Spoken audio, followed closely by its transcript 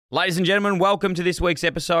Ladies and gentlemen, welcome to this week's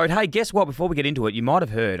episode. Hey, guess what? Before we get into it, you might have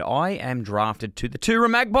heard I am drafted to the Toora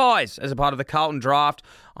Magpies as a part of the Carlton draft.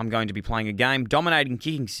 I'm going to be playing a game, dominating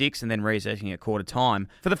kicking six and then resetting at quarter time.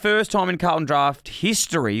 For the first time in Carlton draft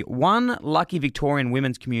history, one lucky Victorian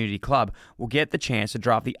women's community club will get the chance to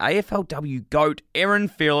draft the AFLW GOAT, Erin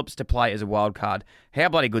Phillips, to play as a wild card. How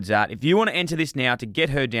bloody good's that? If you want to enter this now to get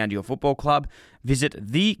her down to your football club,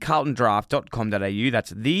 visit thecarltondraft.com.au.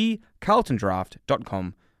 That's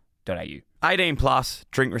thecarltondraft.com.au. 18 plus,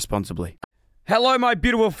 drink responsibly. Hello, my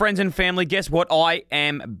beautiful friends and family. Guess what? I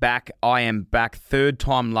am back. Third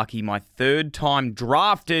time lucky. My third time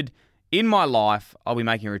drafted in my life. I'll be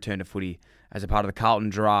making a return to footy as a part of the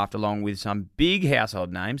Carlton draft, along with some big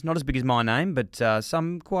household names. Not as big as my name, but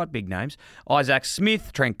some quite big names. Isaac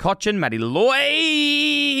Smith, Changkuoth Jiath, Matty Lloyd,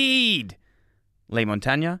 Lee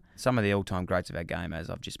Montagna, some of the all-time greats of our game, as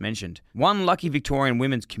I've just mentioned. One lucky Victorian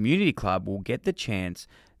women's community club will get the chance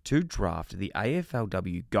to draft the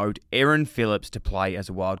AFLW GOAT, Erin Phillips, to play as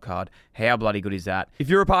a wildcard. How bloody good is that? If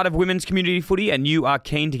you're a part of women's community footy and you are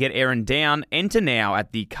keen to get Erin down, enter now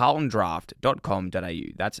at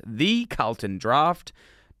thecarltondraft.com.au. That's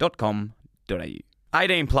thecarltondraft.com.au.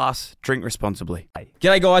 18 plus, drink responsibly.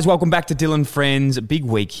 G'day guys, welcome back to Dylan Friends. A big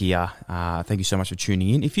week here. Thank you so much for tuning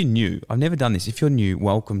in. If you're new, I've never done this. If you're new,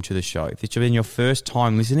 welcome to the show. If it's been your first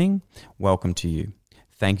time listening, welcome to you.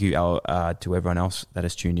 Thank you to everyone else that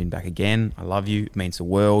has tuned in back again. I love you. It means the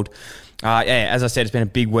world. As I said, it's been a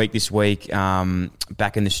big week this week.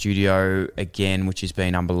 Back in the studio again, which has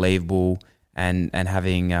been unbelievable. And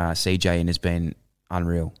having CJ in has been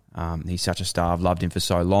unreal. He's such a star. I've loved him for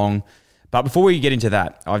so long. But before we get into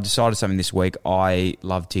that, I've decided something this week. I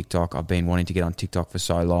love TikTok. I've been wanting to get on TikTok for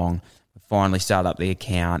so long. I finally started up the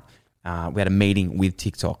account. We had a meeting with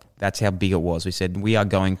TikTok. That's how big it was. We said, we are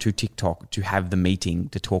going to TikTok to have the meeting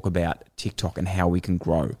to talk about TikTok and how we can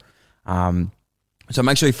grow. So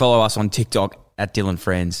make sure you follow us on TikTok at Dylan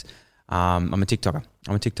Friends. I'm a TikToker.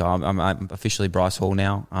 I'm officially Bryce Hall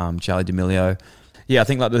now. Charlie D'Amelio. Yeah, I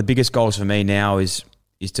think like the biggest goals for me now is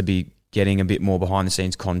to be getting a bit more behind the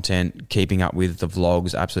scenes content, keeping up with the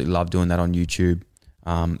vlogs. I absolutely love doing that on YouTube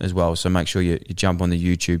as well. So make sure you jump on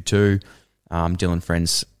the YouTube too. Dylan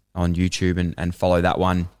Friends on YouTube and follow that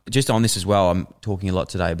one. Just on this as well, I'm talking a lot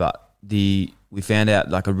today, but we found out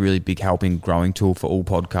like a really big helping growing tool for all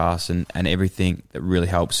podcasts and everything that really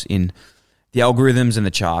helps in the algorithms and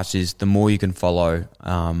the charts is the more you can follow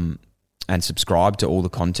and subscribe to all the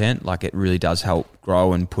content, like it really does help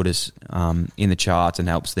grow and put us in the charts and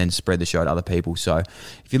helps then spread the show to other people. So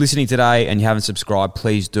if you're listening today and you haven't subscribed,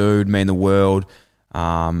 please do. It'd mean the world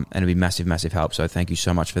and it'd be massive, massive help. So thank you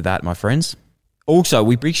so much for that, my friends. Also,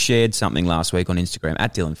 we shared something last week on Instagram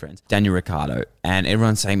at Dylan Friends, Daniel Ricciardo, and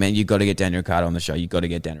everyone's saying, man, you got to get Daniel Ricciardo on the show. You got to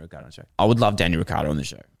get Daniel Ricciardo on the show. I would love Daniel Ricciardo on the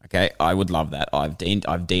show. Okay, I would love that. I've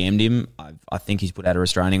DM'd him. I think he's put out a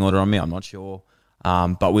restraining order on me. I'm not sure,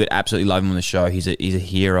 but we'd absolutely love him on the show. He's a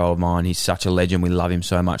hero of mine. He's such a legend. We love him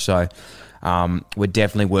so much. So we're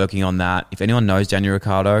definitely working on that. If anyone knows Daniel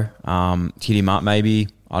Ricciardo, hit him up. Maybe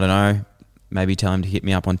I don't know. Maybe tell him to hit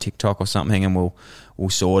me up on TikTok or something, and we'll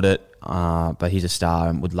sort it. But he's a star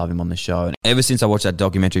and would love him on the show. And ever since I watched that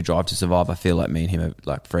documentary Drive to Survive, I feel like me and him are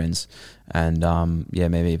like friends. And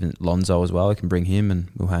maybe even Lonzo as well. I can bring him and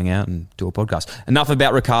we'll hang out and do a podcast. Enough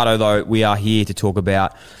about Ricardo though. We are here to talk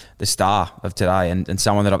about the star of today and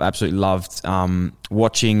someone that I've absolutely loved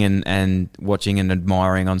watching and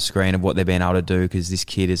admiring on screen of what they've been able to do, because this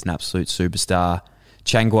kid is an absolute superstar.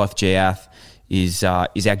 Changkuoth Jiath is our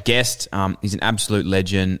guest. He's an absolute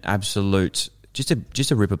legend,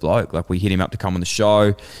 just a ripper bloke. Like we hit him up to come on the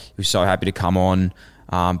show. He was so happy to come on.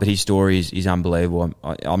 But his story is unbelievable.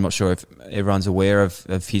 I'm not sure if everyone's aware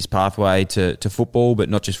of his pathway to football, but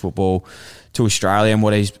not just football, to Australia, and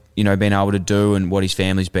what he's been able to do and what his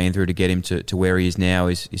family's been through to get him to where he is now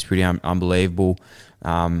is pretty unbelievable.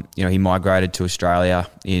 He migrated to Australia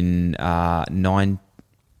He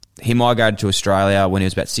migrated to Australia when he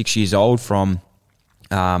was about 6 years old from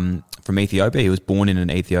Ethiopia. He was born in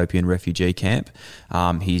an Ethiopian refugee camp.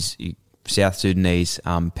 He's South Sudanese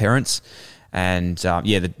parents, and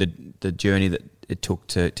the journey that it took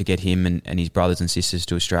to get him and his brothers and sisters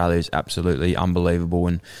to Australia is absolutely unbelievable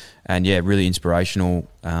and really inspirational.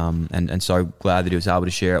 And so glad that he was able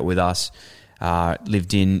to share it with us.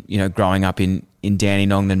 Lived in growing up in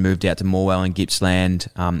Dandenong, then moved out to Morwell in Gippsland.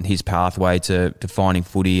 His pathway to finding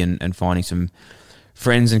footy and finding some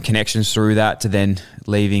friends and connections through that, to then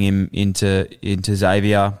leaving him into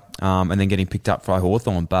Xavier and then getting picked up by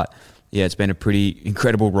Hawthorn. But yeah, it's been a pretty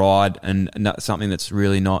incredible ride and something that's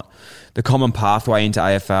really not the common pathway into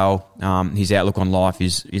AFL. His outlook on life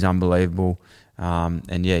is unbelievable.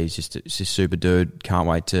 And yeah, he's just a super dude. Can't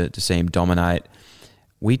wait to see him dominate.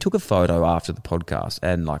 We took a photo after the podcast,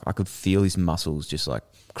 and like I could feel his muscles just like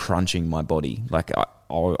crunching my body. Like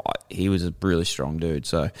he was a really strong dude.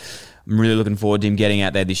 So I'm really looking forward to him getting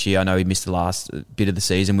out there this year. I know he missed the last bit of the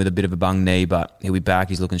season with a bit of a bung knee, but he'll be back.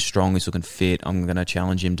 He's looking strong. He's looking fit. I'm going to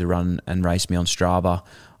challenge him to run and race me on Strava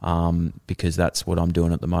because that's what I'm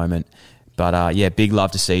doing at the moment. But yeah, big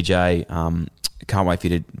love to CJ. Can't wait for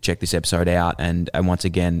you to check this episode out. And once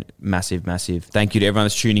again, massive thank you to everyone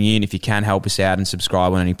that's tuning in. If you can help us out and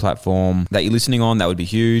subscribe on any platform that you're listening on, that would be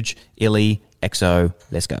huge. Illy, XO,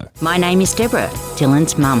 let's go. My name is Deborah,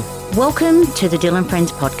 Dylan's mum. Welcome to the Dylan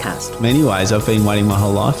Friends podcast. In many ways, I've been waiting my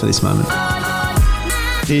whole life for this moment.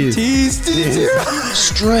 Tears.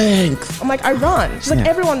 Strength. I'm like, I run. She's like,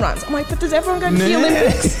 everyone runs. I'm like, but does everyone go to the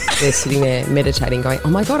Olympics? They're sitting there meditating, going, oh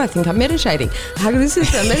my God, I think I'm meditating. How this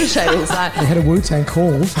is meditating? It's like, they had a Wu-Tang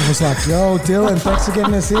call. I was like, yo, Dylan, thanks for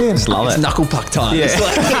getting us in. Just love it. It's knuckle puck time. Yeah.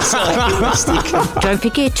 Don't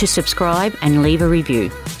forget to subscribe and leave a review.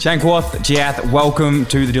 Changkuoth Jiath, welcome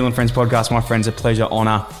to the Dylan Friends podcast. My friends, a pleasure,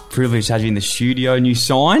 honour, privilege to have you in the studio. New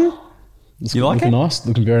sign. You like looking it? Nice,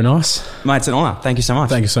 looking very nice. Mate, it's an honour. Thank you so much.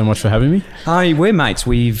 Thank you so much for having me. We're mates.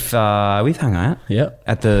 We've hung out. Yeah.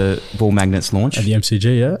 At the Ball Magnets launch. At the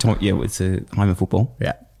MCG, yeah. Yeah, it's a home of football.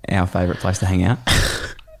 Yeah. Our favourite place to hang out.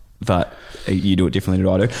 But you do it differently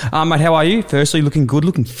than I do. Mate, how are you? Firstly, looking good,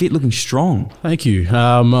 looking fit, looking strong. Thank you.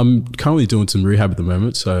 I'm currently doing some rehab at the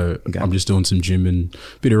moment, so okay. I'm just doing some gym and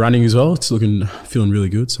a bit of running as well. It's feeling really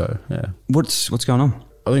good, so yeah. What's going on?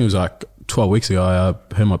 I think it was like 12 weeks ago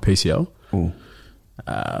I hurt my PCL. Ooh.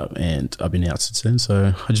 And I've been out since then,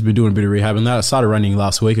 so I've just been doing a bit of rehab and that. I started running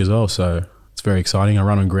last week as well, so it's very exciting. I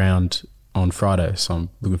run on ground on Friday, so I'm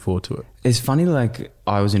looking forward to it. It's funny, like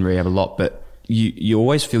I was in rehab a lot, but you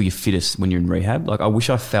always feel your fittest when you're in rehab. Like I wish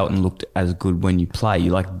I felt and looked as good when you play.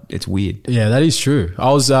 It's weird. Yeah, that is true.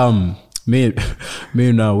 I was me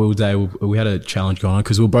and Will Day, we had a challenge going on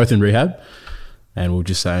because we were both in rehab, and we were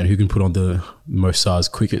just saying who can put on the most size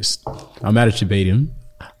quickest. I managed to beat him.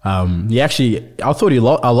 I thought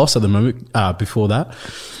I lost at the moment before that,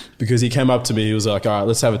 because he came up to me. He was like, all right,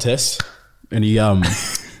 let's have a test. And he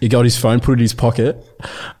got his phone, put it in his pocket,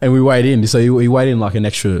 and we weighed in. So he weighed in like an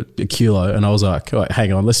extra kilo, and I was like, all right,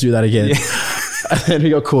 hang on, let's do that again. Yeah. And then he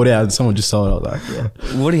got caught out and someone just told it. I was like,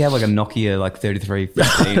 yeah. What do you have, like a Nokia like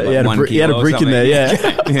 3315? Like he had a brick in there,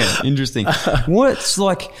 yeah. Yeah, interesting. What's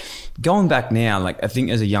like going back now, like I think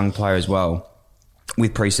as a young player as well,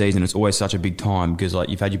 with pre-season, it's always such a big time because like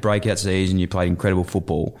you've had your breakout season, you played incredible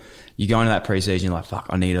football. You go into that pre-season, you're like, fuck,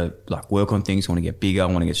 I need to like work on things. I want to get bigger. I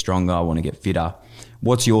want to get stronger. I want to get fitter.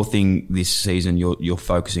 What's your thing this season you're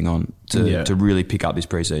focusing on to really pick up this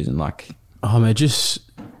pre-season? Like, just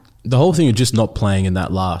the whole thing of just not playing in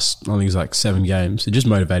that last, I think it was like 7 games. It just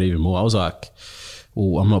motivated even more. I was like,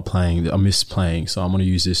 well, I'm not playing. I miss playing, so I'm going to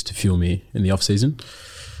use this to fuel me in the off season.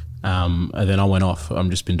 And then I went off. I've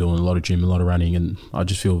just been doing a lot of gym, a lot of running, and I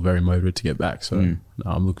just feel very motivated to get back. So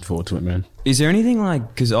I'm looking forward to it, man. Is there anything like,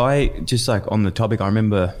 because I just like on the topic, I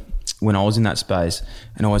remember when I was in that space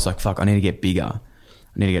and I was like, fuck, I need to get bigger.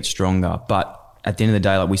 I need to get stronger. But at the end of the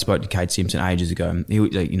day, like we spoke to Kate Simpson ages ago. He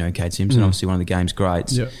was, Kate Simpson, obviously one of the game's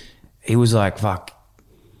greats. Yeah. He was like, fuck,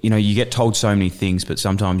 you get told so many things, but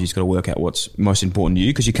sometimes you just got to work out what's most important to you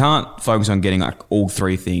because you can't focus on getting like all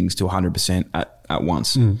 3 things to 100% at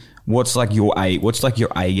once. What's like your A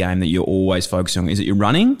game that you're always focusing on? Is it your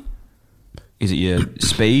running? Is it your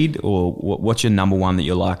speed? Or what's your number one that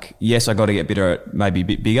you're like, yes, I got to get better at, maybe a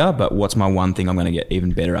bit bigger, but what's my one thing I'm going to get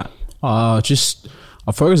even better at? I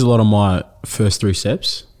focus a lot on my first 3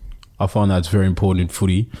 steps. I find that's very important in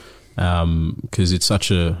footy because it's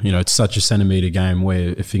such a centimetre game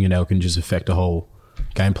where a fingernail can just affect a whole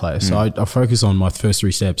gameplay. So I focus on my first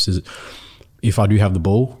 3 steps. If I do have the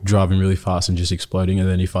ball, driving really fast and just exploding, and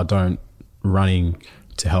then if I don't, running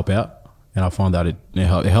to help out. And I find that it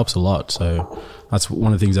helps a lot. So that's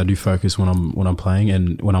one of the things I do focus when I'm playing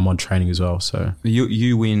and when I'm on training as well. So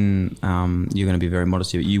you win. You're going to be very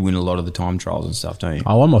modest here, but you win a lot of the time trials and stuff, don't you?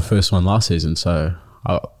 I won my first one last season, so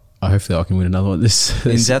I hopefully I can win another one this.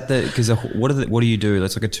 Is that because what do you do?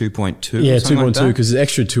 That's like a 2.2. Yeah, 2.2 because the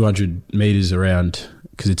extra 200 meters around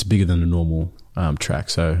because it's bigger than a normal track,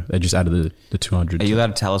 so they just added the 200. Are you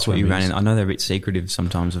allowed to tell us what you ran in? I know they're a bit secretive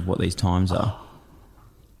sometimes of what these times are.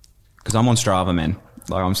 Because I'm on Strava, man.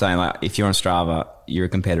 Like I'm saying, like if you're on Strava, you're a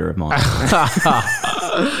competitor of mine.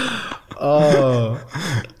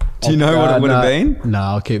 Do you know what it would have been? No,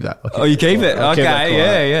 I'll keep that. You keep it? I'll keep that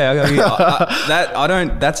Okay, yeah.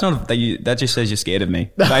 That just says you're scared of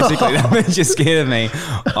me. Basically, that means you're scared of me.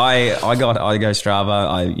 I go Strava.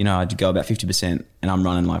 I had to go about 50%, and I'm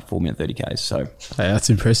running like 4 minute 30Ks. So hey,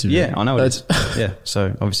 that's impressive. Yeah, man. I know it is. Yeah.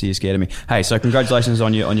 So obviously you're scared of me. Hey, so congratulations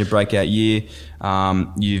on your breakout year.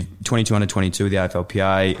 You've 22 under 22 with the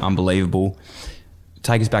AFLPA. Unbelievable.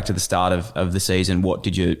 Take us back to the start of the season. What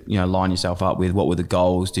did you line yourself up with? What were the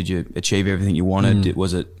goals? Did you achieve everything you wanted?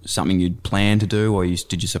 Was it something you'd planned to do, or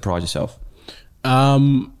did you surprise yourself?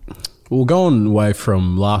 Well, going away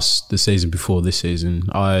from the season before this season,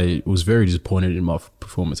 I was very disappointed in my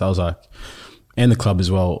performance. I was like, and the club as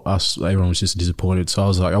well, everyone was just disappointed. So I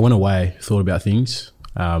was like, I went away, thought about things.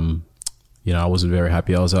 I wasn't very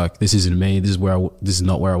happy. I was like, this isn't me. This is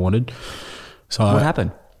not where I wanted. So what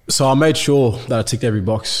happened? So I made sure that I ticked every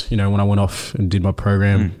box, when I went off and did my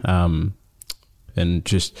program, and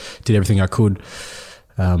just did everything I could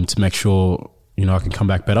to make sure, I can come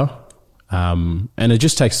back better. And it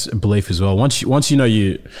just takes belief as well. Once you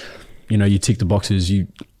tick the boxes, you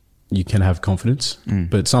can have confidence.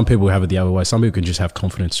 But some people have it the other way. Some people can just have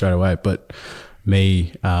confidence straight away. But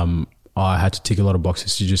me, I had to tick a lot of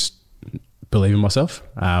boxes to just believe in myself.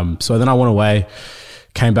 So then I went away,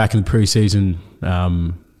 came back in the pre-season.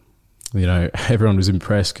 Everyone was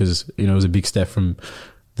impressed because, it was a big step from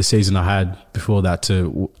the season I had before that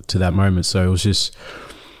to that moment. So it was just,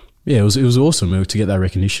 it was awesome to get that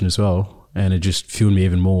recognition as well. And it just fueled me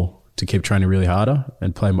even more to keep training really harder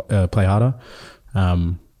and play harder.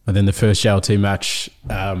 And then the first JLT match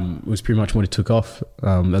was pretty much when it took off.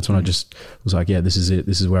 That's when I just was like, yeah, this is it.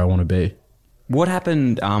 This is where I want to be. What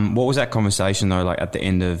happened? What was that conversation though, like at the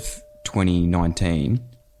end of 2019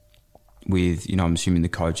 with, I'm assuming the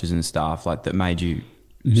coaches and staff, like that made you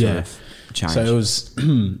sort of change?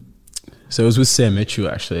 So it was with Sam Mitchell,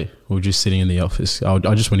 actually. We were just sitting in the office. I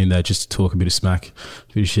just went in there just to talk a bit of smack,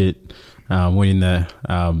 a bit of shit. Went in there.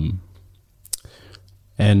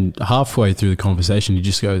 And halfway through the conversation, he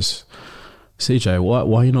just goes, CJ,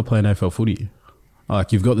 why are you not playing AFL footy?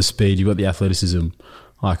 Like, you've got the speed, you've got the athleticism.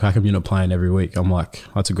 Like, how come you're not playing every week? I'm like,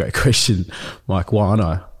 that's a great question. I'm like, why aren't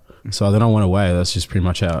I? So then I went away. That's just pretty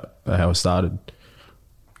much how it started.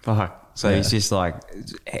 Fuck. So he's just like,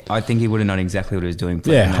 I think he would have known exactly what he was doing.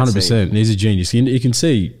 Yeah, 100%. He's a genius. You can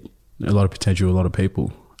see a lot of potential, a lot of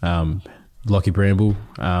people. Lockie Bramble,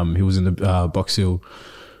 he was in the Box Hill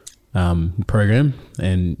program,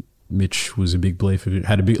 and Mitch was a big believer,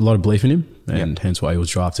 had a lot of belief in him, and hence why he was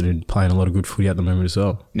drafted and playing a lot of good footy at the moment as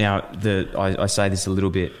well. Now, I say this a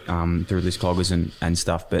little bit through list cloggers and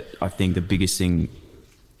stuff, but I think the biggest thing,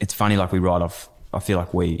 it's funny, like we write off, I feel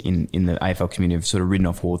like we in the AFL community have sort of ridden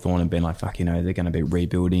off Hawthorn and been like, fuck, they're going to be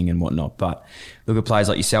rebuilding and whatnot. But look at players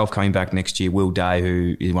like yourself coming back next year, Will Day,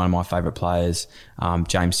 who is one of my favourite players,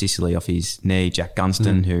 James Sicily off his knee, Jack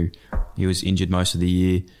Gunston, who he was injured most of the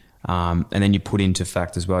year. And then you put into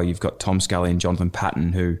fact as well, you've got Tom Scully and Jonathan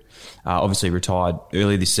Patton, who obviously retired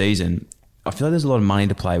early this season. I feel like there's a lot of money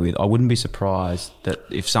to play with. I wouldn't be surprised that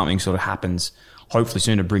if something sort of happens, hopefully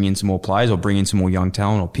soon, to bring in some more players or bring in some more young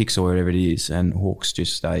talent or picks or whatever it is, and Hawks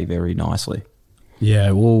just stay very nicely.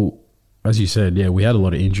 Yeah, well, as you said, we had a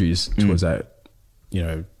lot of injuries towards that,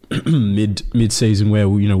 mid-season where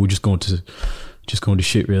we're just going to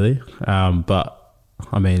shit really. But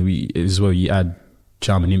I mean, as well, you add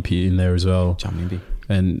Jarman Impey in there as well. Jarman Impey.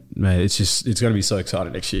 And man, it's going to be so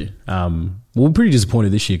exciting next year. We're pretty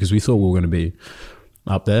disappointed this year because we thought we were going to be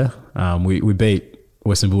up there. We beat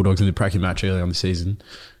Western Bulldogs in the Pracky match early on the season,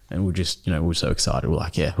 and we're just, we're so excited. We're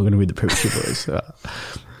like, we're going to win the Premiership, boys.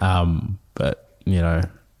 But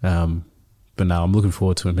no, I'm looking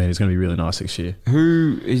forward to it, man. It's going to be really nice next year.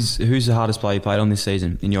 Who's the hardest player you played on this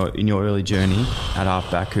season in your early journey at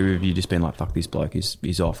halfback? Who have you just been like, fuck, this bloke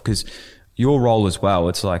is off? Because your role as well,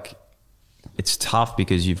 it's like, it's tough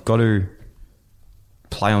because you've got to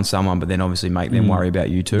play on someone, but then obviously make them worry about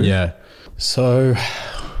you too. Yeah. So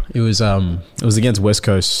it was against West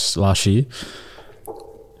Coast last year.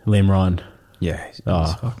 Liam Ryan. Yeah. He's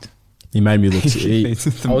fucked. He made me look.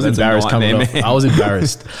 I was embarrassed coming off. I was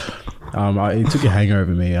embarrassed. He took a hanger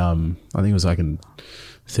over me. I think it was like in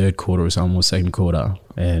third quarter or something, or second quarter,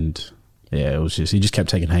 and it was just, he just kept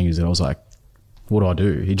taking hangers, and I was like, what do I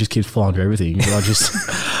do? He just keeps flying through everything. And I just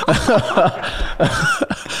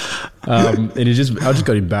I just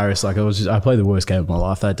got embarrassed. Like I played the worst game of my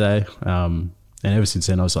life that day. And ever since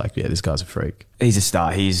then, I was like, this guy's a freak. He's a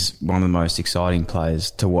star. He's one of the most exciting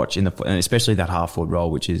players to watch and especially that half forward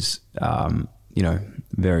role, which is,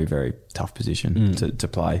 very, very tough position to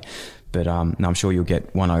play. But I'm sure you'll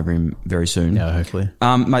get one over him very soon. Yeah, hopefully.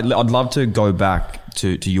 Mate, I'd love to go back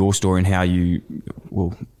to your story and how you,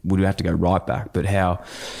 well, would have to go right back, but how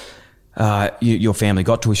your family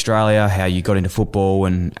got to Australia, how you got into football,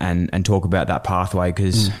 and talk about that pathway,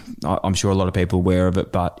 because I'm sure a lot of people are aware of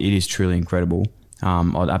it, but it is truly incredible.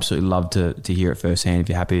 I'd absolutely love to hear it firsthand if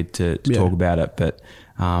you're happy to talk about it. But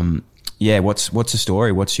what's the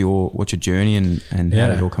story? What's your journey and how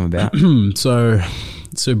did it all come about? So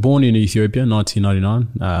born in Ethiopia,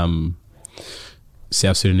 1999.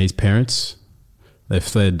 South Sudanese parents. They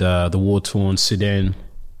fled the war-torn Sudan.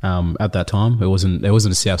 At that time, there wasn't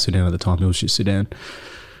a South Sudan at the time. It was just Sudan.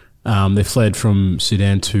 They fled from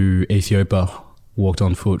Sudan to Ethiopia, walked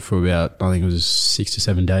on foot for about, I think it was 6 to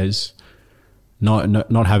 7 days,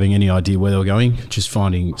 not having any idea where they were going, just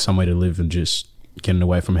finding somewhere to live and just getting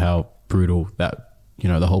away from how brutal that,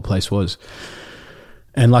 the whole place was.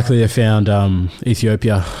 And luckily they found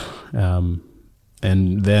Ethiopia, and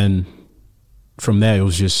then from there it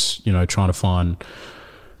was just trying to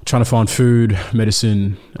find food,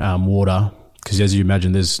 medicine, water, because as you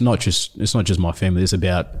imagine, it's not just my family. There's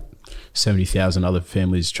about 70,000 other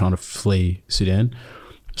families trying to flee Sudan.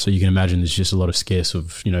 So you can imagine there's just a lot of scarce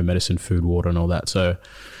of medicine, food, water, and all that. So,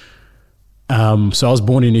 so I was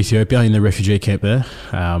born in Ethiopia in the refugee camp there.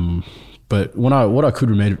 But what I could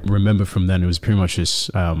remember from then, it was pretty much just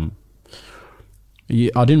I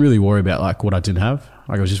didn't really worry about like what I didn't have.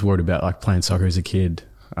 Like I was just worried about like playing soccer as a kid.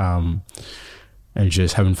 And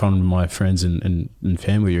just having fun with my friends and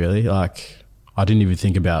family, really. Like, I didn't even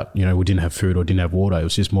think about, we didn't have food or didn't have water. It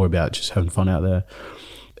was just more about just having fun out there.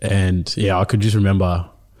 And, I could just remember,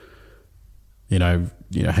 hanging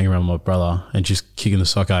around with my brother and just kicking the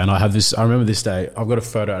soccer. And I remember this day, I've got a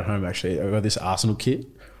photo at home, actually. I've got this Arsenal kit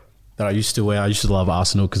that I used to wear. I used to love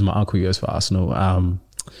Arsenal because my uncle goes for Arsenal.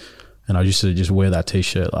 And I used to just wear that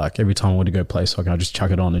T-shirt. Like, every time I wanted to go play soccer, I'd just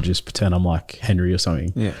chuck it on and just pretend I'm like Henry or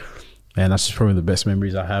something. Yeah. And that's just probably the best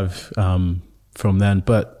memories I have from then.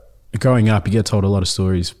 But growing up, you get told a lot of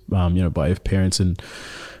stories, by your parents and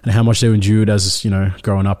how much they endured as,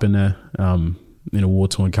 growing up in a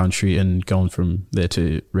war-torn country and going from there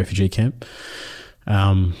to refugee camp.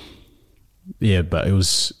 But it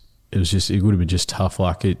was just, it would have been just tough.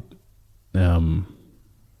 Like it,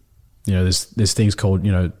 there's things called,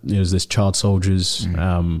 there's child soldiers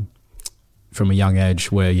from a young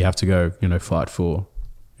age where you have to go, fight for,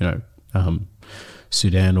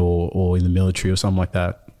 Sudan or in the military or something like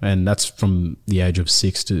that. And that's from the age of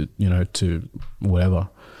 6 to whatever.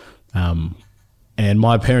 And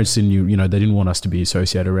my parents didn't, they didn't want us to be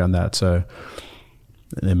associated around that. So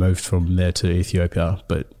they moved from there to Ethiopia.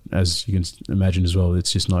 But as you can imagine as well,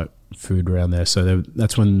 it's just not food around there. So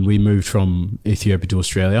that's when we moved from Ethiopia to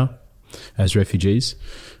Australia as refugees.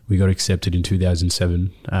 We got accepted in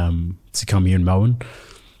 2007 to come here in Melbourne.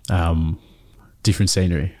 Different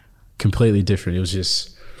scenery. Completely different. It was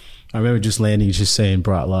just, I remember just landing, just seeing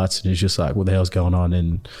bright lights, and it's just like, what the hell's going on?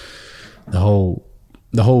 And the whole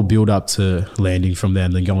build up to landing from there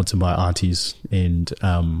and then going to my auntie's and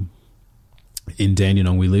in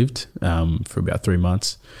Dandenong we lived for about 3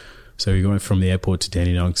 months. So we went from the airport to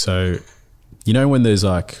Dandenong. So when there's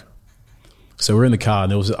like, so we're in the car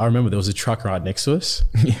and I remember there was a truck right next to us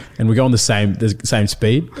and we're going the same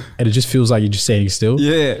speed and it just feels like you're just standing still.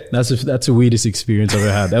 Yeah. That's the weirdest experience I've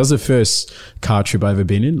ever had. That was the first car trip I've ever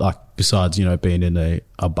been in, like besides, being in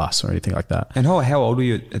a bus or anything like that. And how old were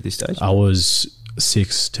you at this stage? I was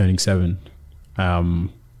 6, turning 7.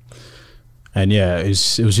 And yeah, it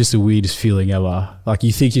was just the weirdest feeling ever. Like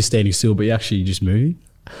you think you're standing still, but you're actually just moving.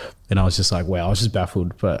 And I was just like, wow, I was just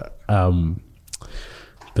baffled.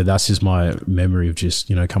 But that's just my memory of just,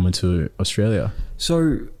 coming to Australia.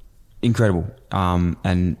 So incredible.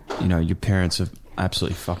 And, your parents are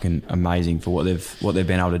absolutely fucking amazing for what they've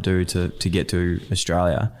been able to do to get to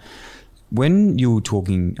Australia. When you were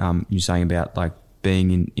talking, you're saying about like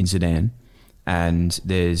being in Sudan and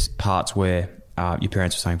there's parts where your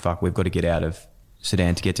parents were saying, fuck, we've got to get out of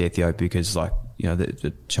Sudan to get to Ethiopia because like,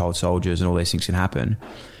 the child soldiers and all these things can happen.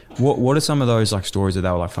 What are some of those like stories that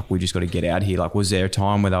they were like, fuck, we just got to get out here? Like, was there a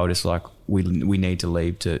time where they were just like, we need to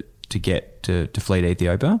leave to get to flee to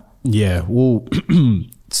Ethiopia? Yeah, well,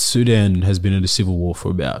 Sudan has been in a civil war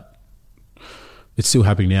for it's still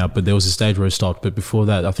happening now, but there was a stage where it stopped. But before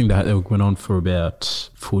that, I think that went on for about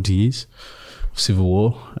 40 years of civil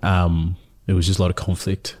war. It was just a lot of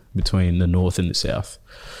conflict between the north and the south.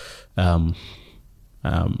 I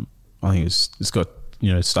think it's got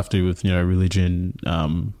stuff to do with religion,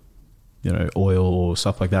 oil or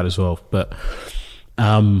stuff like that as well. But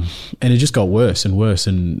and it just got worse and worse,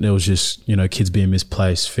 and there was just kids being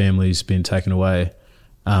misplaced, families being taken away,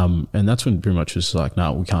 and that's when pretty much it's like,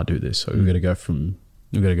 no, we can't do this. So we've got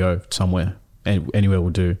to go somewhere. anywhere will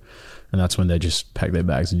do. And that's when they just packed their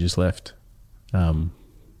bags and just left. And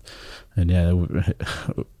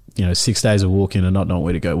yeah, 6 days of walking and not knowing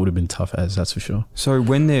where to go would have been tough as, that's for sure. So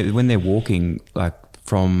when they're walking like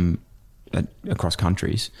from across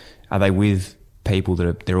countries, are they with people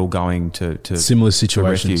they're all going to similar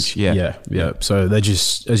situations? Refuge? Yeah. So they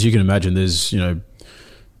just, as you can imagine, there's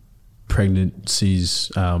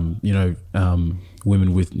pregnancies,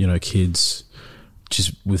 women with kids,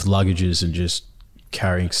 just with luggages and just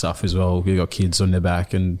carrying stuff as well. They got kids on their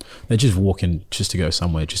back and they're just walking just to go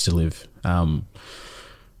somewhere, just to live. And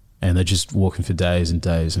they're just walking for days and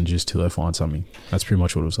days and just till they find something. That's pretty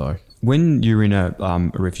much what it was like. When you're in a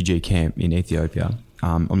refugee camp in Ethiopia,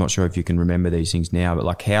 I'm not sure if you can remember these things now, but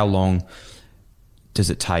like how long does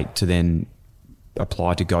it take to then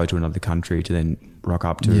apply to go to another country to then rock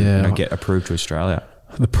up to get approved to Australia?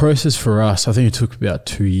 The process for us, I think it took about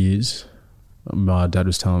 2 years. My dad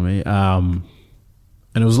was telling me. And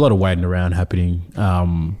there was a lot of waiting around happening,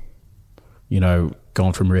 going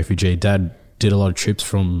from refugee. Dad did a lot of trips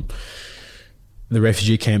from the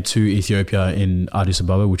refugee camp to Ethiopia in Addis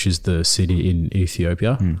Ababa, which is the city in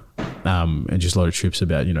Ethiopia. And just a lot of trips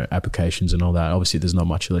about, applications and all that. Obviously, there's not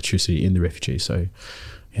much electricity in the refugee, so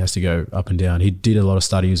he has to go up and down. He did a lot of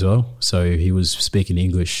study as well, so he was speaking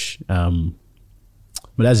English.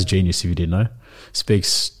 But as a genius, if you didn't know,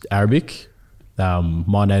 speaks Arabic,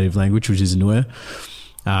 my native language, which is Nuer,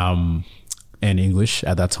 and English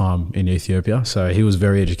at that time in Ethiopia. So he was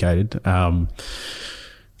very educated.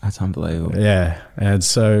 That's unbelievable. Yeah. And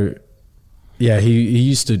so, he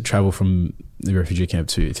used to travel from the refugee camp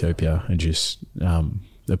to Ethiopia and just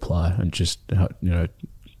apply and just, the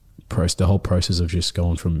whole process of just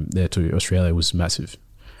going from there to Australia was massive.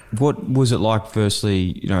 What was it like,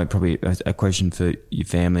 firstly, probably a question for your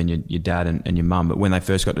family and your dad and your mum, but when they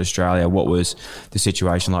first got to Australia, what was the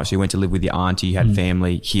situation like? So you went to live with your auntie, you had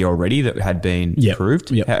family here already that had been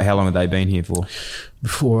approved? Yep. How long had they been here for?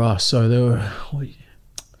 Before us. So they were,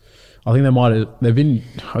 I'm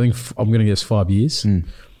going to guess 5 years.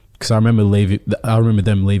 Because I remember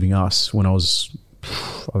them leaving us when I was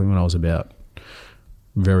about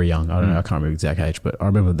very young. I don't know, I can't remember the exact age, but I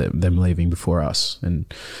remember them leaving before us.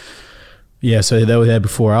 And so they were there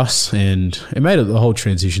before us, and it made the whole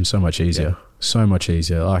transition so much easier. So much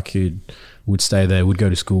easier. Like, would stay there, would go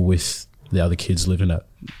to school with the other kids living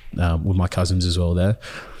with my cousins as well there.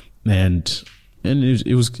 And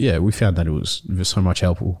it was we found that it was so much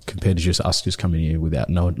helpful compared to just us just coming here without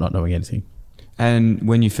not knowing anything. And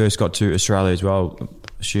when you first got to Australia as well,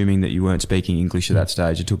 assuming that you weren't speaking English at that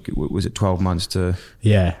stage, was it 12 months to?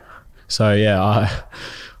 Yeah. So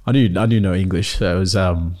I knew no English. So it was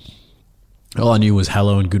all I knew was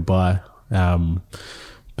hello and goodbye.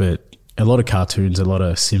 But a lot of cartoons, a lot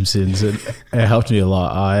of Simpsons, and it helped me a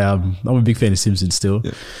lot. I'm a big fan of Simpsons still.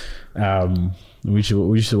 Yeah. We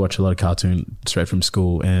used to watch a lot of cartoon straight from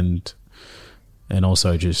school, and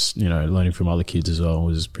also just learning from other kids as well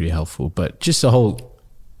was pretty helpful. But just the whole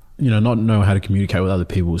not know how to communicate with other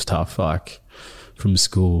people was tough, like from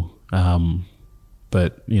school.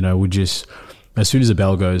 But we just, as soon as the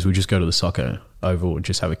bell goes, we just go to the soccer oval and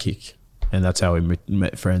just have a kick, and that's how we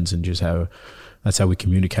met friends, and that's how we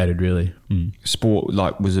communicated really. Sport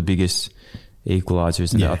was the biggest equalizer,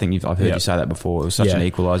 isn't it? I think I've heard you say that before. It was such an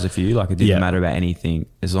equalizer for you. Like, it didn't matter about anything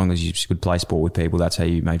as long as you could play sport with people. That's how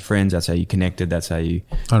you made friends. That's how you connected. That's how you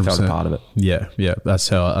 100%. Felt a part of it. Yeah. That's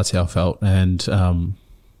how I felt, and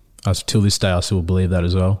till this day I still believe that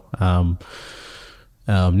as well.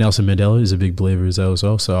 Nelson Mandela is a big believer as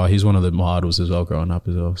well. So he's one of my idols as well growing up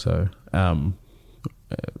as well. So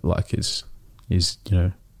he's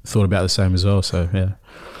thought about the same as well. So yeah.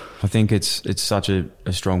 I think it's such a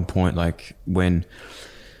strong point. Like, when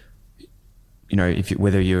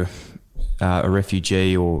whether you're a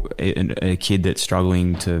refugee or a kid that's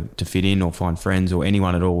struggling to fit in or find friends or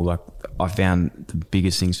anyone at all, like, I found the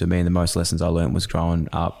biggest things for me and the most lessons I learned was growing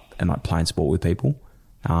up and playing sport with people.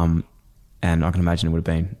 And I can imagine it would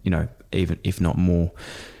have been even if not more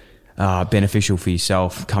beneficial for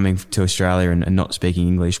yourself coming to Australia and not speaking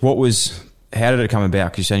English. How did it come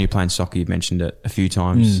about? Because you're saying you're playing soccer, you mentioned it a few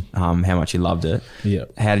times, how much you loved it. Yeah.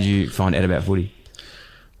 How did you find out about footy?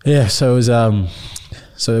 Yeah, so it was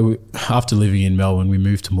after living in Melbourne, we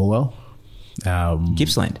moved to Morwell.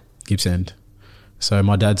 Gippsland. So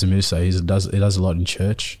my dad's a minister. He does a lot in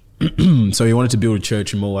church. So he wanted to build a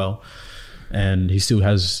church in Morwell, and he still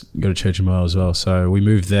has got a church in Morwell as well. So we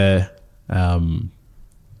moved there, I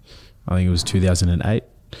think it was 2008.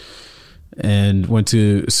 And went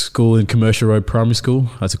to school in Commercial Road Primary School.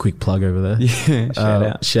 That's a quick plug over there.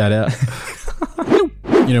 Yeah, shout out.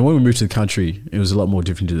 you know, when we moved to the country, it was a lot more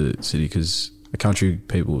different to the city because our country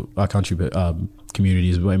community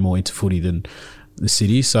is way more into footy than the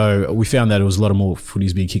city. So we found that there was a lot of more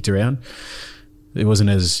footies being kicked around. It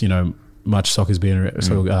wasn't as, you know, much balls being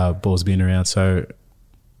around. So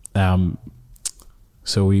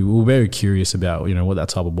we were very curious about, you know, what that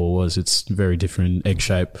type of ball was. It's very different, egg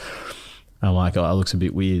shape. I'm like, oh, it looks a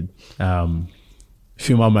bit weird. A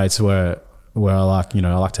few of my mates I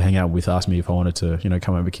like to hang out with asked me if I wanted to, you know,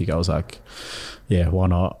 come over kick. I was like, yeah, why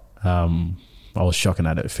not? I was shocking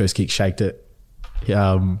at it. First kick shaked it.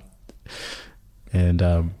 And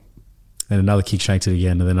another kick shanked it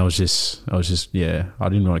again, and then I was just I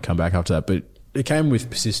didn't want to come back after that, but it came with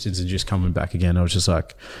persistence and just coming back again. I was just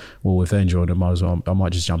like, well, if they enjoyed it, I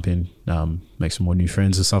might just jump in, make some more new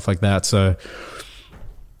friends and stuff like that. So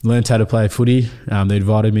learned how to play footy. They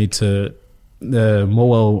invited me to the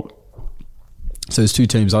Morwell. So there's two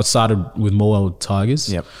teams. I started with Morwell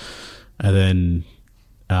Tigers. Yep. And then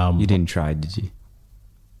you didn't try, did you?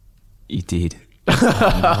 You did.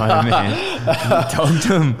 Oh, man. Talk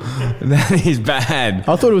to him. That is bad.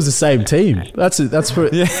 I thought it was the same team. That's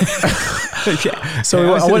what. Yeah. Okay.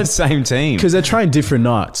 So I went the same team because they train different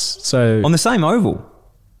nights. So on the same oval.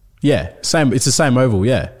 Yeah, same. It's the same oval.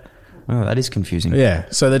 Yeah. Oh, that is confusing. Yeah.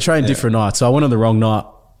 So they train different nights. So I went on the wrong night,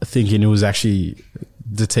 thinking it was actually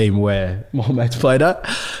the team where my mates played at,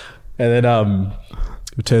 and then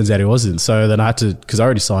it turns out it wasn't. So then I had to, because I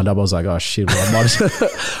already signed up. I was like, oh shit, well, I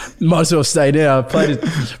might as well stay there. I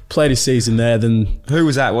played a season there. Then who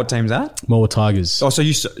was that? What team's that? Morwell Tigers. Oh, so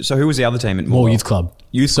who was the other team at Morwell Youth Club?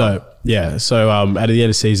 Youth Club. So yeah. So at the end of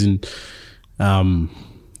the season,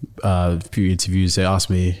 a few interviews, they asked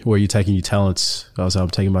me, where are you taking your talents? I was like, I'm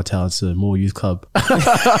taking my talents to Morwell Youth Club.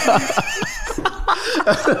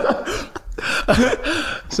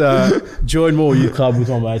 So joined Morwell Youth Club with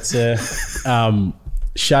my mates there.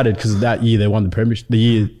 Shattered because that year they won the premiership. The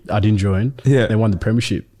year I didn't join, they won the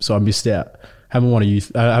premiership, so I missed out. I haven't won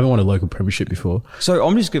a local premiership before. So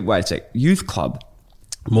I'm just good. Wait a sec. Youth Club,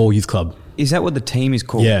 Morwell Youth Club. Is that what the team is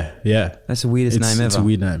called? Yeah. That's the weirdest name ever. It's a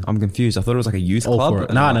weird name. I'm confused. I thought it was like a youth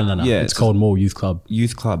club. No. Yeah, it's called Morwell Youth Club.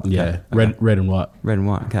 Youth Club. Okay. Yeah, red and white. Red and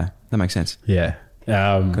white. Okay, that makes sense. Yeah.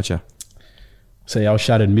 Gotcha. So yeah, I was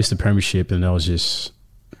shattered, missed the premiership, and I was just.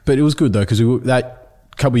 But it was good though because that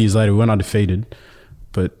couple of years later we went undefeated.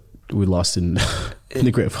 But we lost in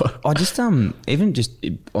the grand final. I just even just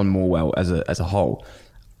on Morwell as a whole,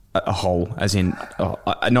 as in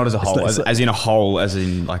not as a whole, as in a whole, as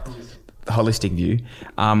in like holistic view.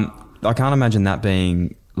 I can't imagine that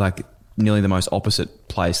being like nearly the most opposite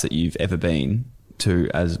place that you've ever been to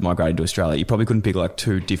as migrating to Australia. You probably couldn't pick like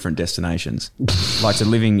two different destinations. Like so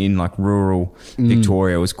living in like rural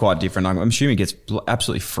Victoria was quite different. I'm assuming it gets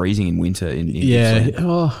absolutely freezing in winter in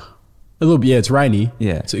Gippsland. A little bit, yeah. It's rainy.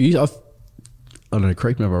 Yeah. So I don't know.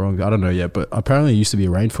 Correct me if I'm wrong. I don't know yet, but apparently it used to be a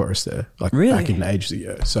rainforest there, like back in ages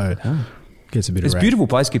ago. So it gets a bit of rain. It's a beautiful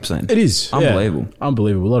place, Gippsland. It is unbelievable. Yeah.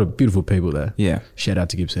 Unbelievable. A lot of beautiful people there. Yeah. Shout out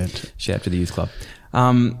to Gippsland. Shout out to the youth club.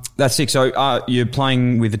 That's sick. So you're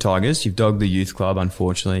playing with the Tigers. You've dogged the youth club.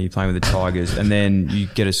 Unfortunately, you're playing with the Tigers, and then you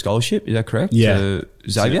get a scholarship. Is that correct? Yeah. To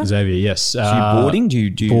Xavier. Xavier. Yes. So you're boarding? Do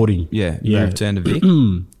you boarding? Yeah. Move down to Vic.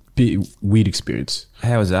 Bit weird experience.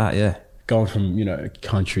 How was that? Yeah. Going from,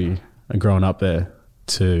 country and growing up there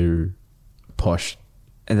to posh.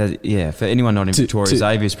 And for anyone not in Victoria,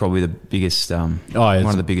 Xavier is probably the biggest, one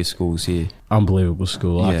of the biggest schools here. Unbelievable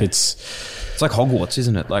school. Like it's like Hogwarts,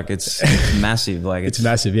 isn't it? Like it's massive. Like it's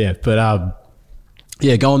massive, yeah. But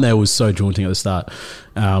going there was so daunting at the start.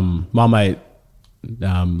 My mate,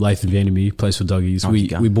 Lathan Vandermeer, plays for Doggies.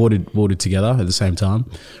 We boarded together at the same time.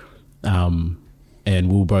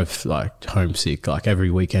 And we were both like homesick. Like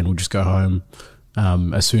every weekend we'd just go home.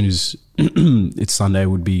 As soon as it's Sunday,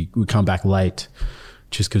 we'd come back late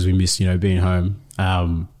just because we missed, being home.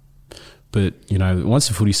 But once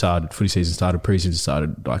the footy season started, pre-season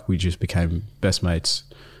started, like we just became best mates.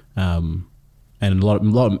 And I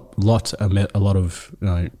met a lot of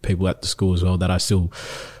people at the school as well that I still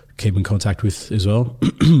keep in contact with as well.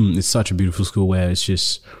 It's such a beautiful school where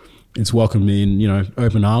it's welcomed me in,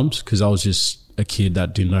 open arms because I was just a kid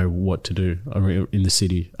that didn't know what to do in the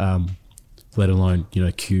city, let alone,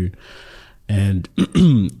 Q. And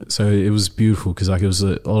so it was beautiful because it was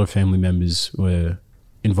a lot of family members were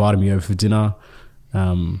inviting me over for dinner,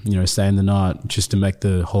 staying the night just to make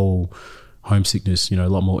the whole homesickness, a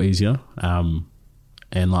lot more easier. And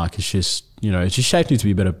it's just shaped me to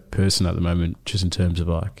be a better person at the moment, just in terms of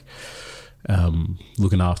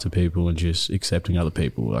looking after people and just accepting other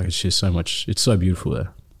people. Like it's just so much, it's so beautiful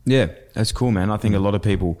there. Yeah, that's cool, man. I think a lot of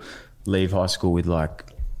people leave high school with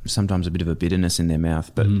sometimes a bit of a bitterness in their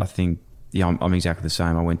mouth. But I think, I'm exactly the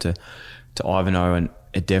same. I went to Ivanhoe, and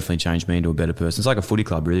it definitely changed me into a better person. It's like a footy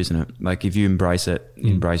club, really, isn't it? Like if you embrace it, it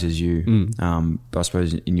embraces you. I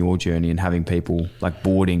suppose in your journey and having people like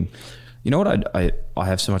boarding, you know what? I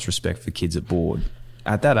have so much respect for kids at board.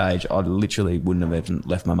 At that age, I literally wouldn't have even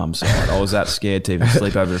left my mum's side. I was that scared to even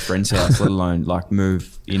sleep over at a friend's house, let alone like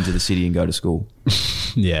move into the city and go to school.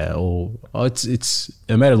 Yeah, it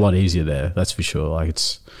made it a lot easier there. That's for sure. Like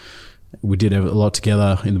we did a lot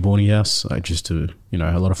together in the boarding house. Like just to a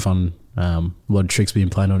lot of fun, a lot of tricks being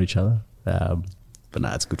played on each other. But no,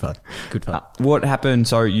 it's good fun. Good fun. What happened?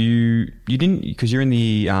 So you didn't, because you're in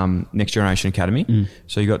the Next Generation Academy.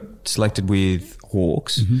 So you got selected with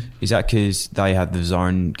Hawks. Is that because they have the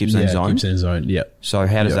Gippsland zone? Gippsland zone. Yeah. So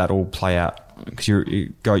how does that all play out? Because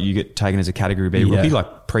you get taken as a Category B rookie,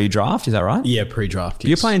 like pre-draft. Is that right? Yeah, pre-draft.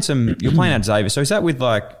 You're playing at Xavier. So is that with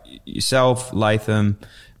like yourself, Latham,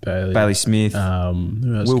 Bailey Smith,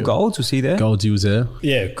 Will Golds? Was he there? Goldsy was there.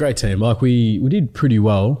 Yeah, great team. Like we did pretty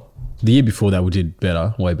well. The year before that, we did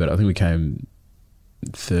better, way better. I think we came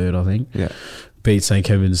third, Yeah. Beat St.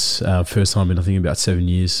 Kevin's first time in, I think, about 7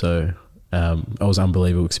 years. So it was an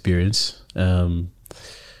unbelievable experience.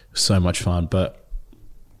 So much fun. But,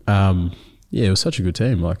 it was such a good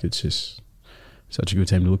team. Like, it's just such a good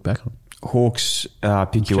team to look back on. Hawks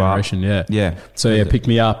pick you up. Yeah. So, picked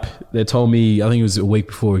me up. They told me, I think it was a week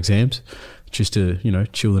before exams, just to,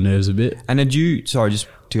 chill the nerves a bit. And just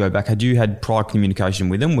to go back, had you had prior communication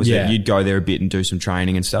with them? Was it you'd go there a bit and do some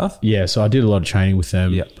training and stuff? Yeah, so I did a lot of training with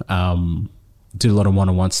them. Yeah. Did a lot of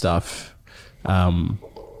one-on-one stuff.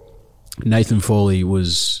 Nathan Foley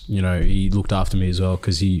was, he looked after me as well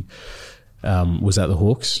because he was at the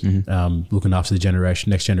Hawks, looking after the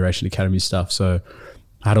Next Generation Academy stuff. So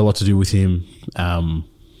I had a lot to do with him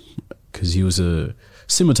because he was a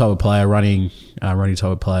similar type of player, running type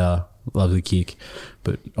of player, loved the kick,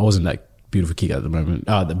 but I wasn't that beautiful kick at the moment.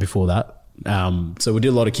 Before that, so we did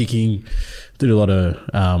a lot of kicking, did a lot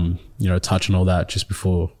of touch and all that just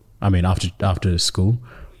before. I mean, after school,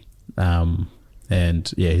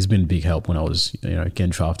 and he's been a big help when I was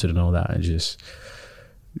getting drafted and all that. And just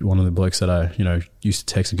one of the blokes that I used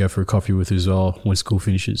to text and go for a coffee with as well when school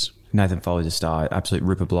finishes. Nathan Foley's a star, absolute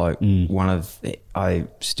ripper bloke. I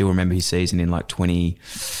still remember his season in like 20.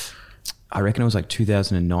 I reckon it was like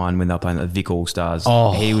 2009 when they were playing the Vic All Stars.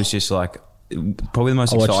 Oh. He was just like probably the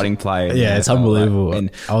most exciting player. Yeah, it's unbelievable.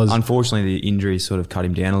 And unfortunately, the injuries sort of cut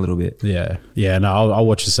him down a little bit. Yeah. No, I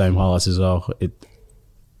watched the same highlights as well.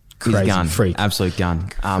 Crazy gun, freak, absolute gun.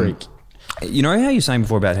 Freak. You know how you were saying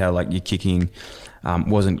before about how like your kicking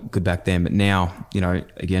wasn't good back then, but now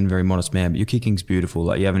again, very modest man, but your kicking's beautiful.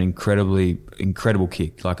 Like you have an incredible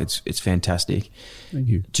kick. Like it's fantastic. Thank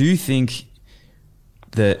you. Do you think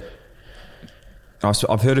that?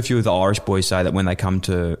 I've heard a few of the Irish boys say that when they come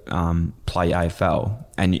to play AFL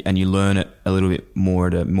and you learn it a little bit more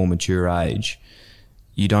at a more mature age,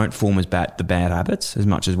 you don't form the bad habits as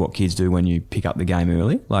much as what kids do when you pick up the game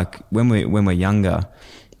early. Like when we're younger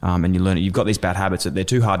and you learn it, you've got these bad habits that they're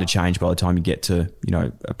too hard to change by the time you get to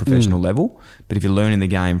a professional level. But if you're learning the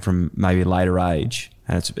game from maybe a later age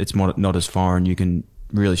and it's not as foreign, you can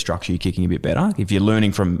really structure your kicking a bit better. If you're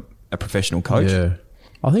learning from a professional coach. Yeah,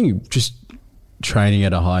 I think just training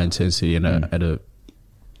at a high intensity and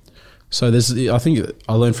so I think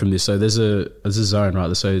I learned from this. So there's a zone,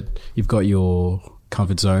 right? So you've got your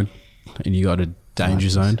comfort zone and you got a danger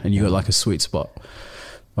zone and you got like a sweet spot.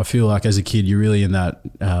 I feel like as a kid, you're really in that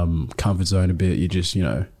comfort zone a bit. You're just,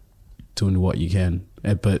 doing what you can,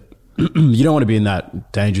 but you don't want to be in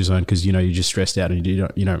that danger zone because, you're just stressed out and you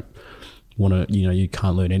don't want to, you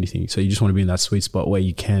can't learn anything. So you just want to be in that sweet spot where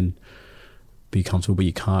you can be comfortable, but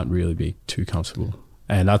you can't really be too comfortable.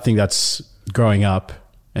 And I think that's growing up,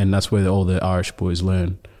 and that's where all the Irish boys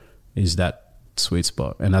learn, is that sweet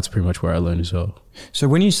spot. And that's pretty much where I learned as well. So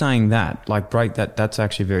when you're saying that, like break that's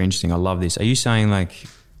actually very interesting. I love this. Are you saying like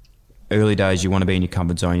early days you want to be in your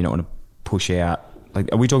comfort zone, you don't want to push out? Like,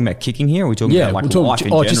 are we talking about kicking here, or are we talking about like life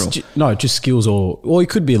in general? Just skills, or it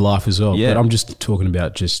could be life as well. Yeah. But I'm just talking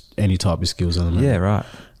about just any type of skills. Yeah, right.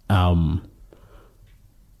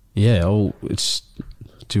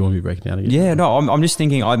 Do you want me to break it down again? Yeah, no, I'm just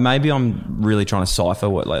thinking, maybe I'm really trying to cipher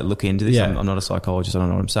look into this. Yeah. I'm not a psychologist, I don't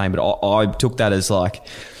know what I'm saying, but I took that as like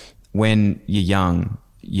when you're young,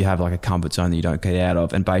 you have like a comfort zone that you don't get out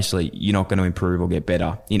of, and basically you're not going to improve or get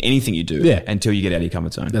better in anything you do until you get out of your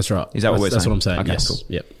comfort zone. That's right. Is that what we're saying? That's what I'm saying. Okay, yes. Cool.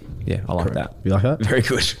 Yep. Yeah, I like Correct. that. You like that? Very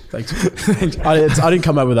good. Thanks. I didn't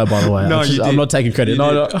come up with that, by the way. No, I'm not taking credit.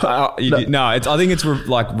 No. I think it's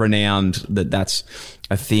like renowned that's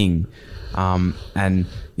a thing. And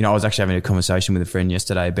you know, I was actually having a conversation with a friend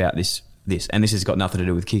yesterday about this, and this has got nothing to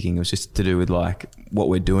do with kicking. It was just to do with like what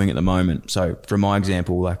we're doing at the moment. So from my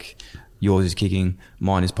example, like yours is kicking,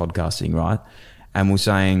 mine is podcasting, right? And we're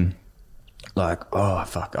saying like, oh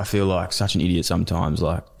fuck, I feel like such an idiot sometimes,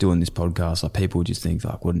 like doing this podcast. Like people just think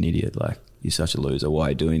like, what an idiot, like you're such a loser, why are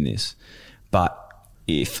you doing this? But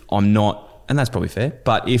if I'm not, and that's probably fair,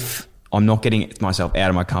 but if I'm not getting myself out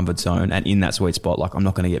of my comfort zone and in that sweet spot, like I'm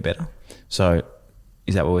not going to get better. So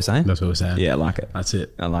is that what we're saying? That's what we're saying. Yeah, I like it. That's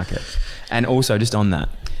it. I like it. And also just on that,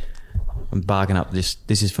 I'm barking up this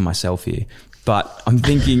is for myself here, but I'm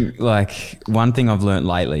thinking like one thing I've learned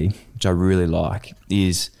lately, which I really like,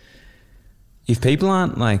 is if people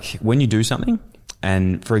aren't like, when you do something,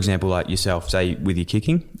 and for example, like yourself, say with your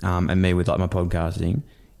kicking, and me with like my podcasting,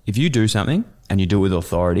 if you do something and you do it with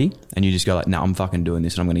authority and you just go like, no, I'm fucking doing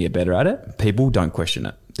this and I'm going to get better at it, people don't question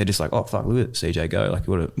it. They're just like, oh fuck, look at CJ go, like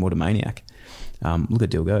what a maniac. Look at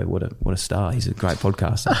Dill go, what a star. He's a great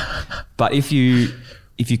podcaster. But if you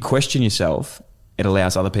question yourself, it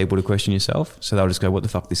allows other people to question yourself. So they'll just go, what the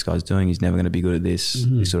fuck this guy's doing? He's never going to be good at this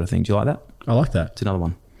sort of thing. Do you like that? I like that. It's another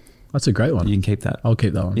one. That's a great one. You can keep that. I'll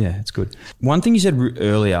keep that one. Yeah, it's good. One thing you said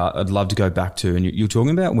earlier, I'd love to go back to, and you were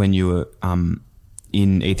talking about when you were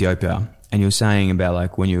in Ethiopia, and you were saying about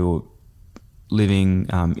like when you were living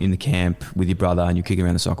in the camp with your brother and you're kicking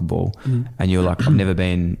around the soccer ball, and you're like, I've never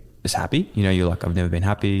been as happy. You know, you're like, I've never been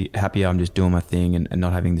happier. I'm just doing my thing and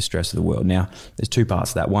not having the stress of the world. Now, there's two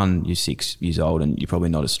parts to that. One, you're 6 years old and you're probably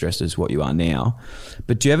not as stressed as what you are now.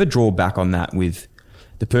 But do you ever draw back on that with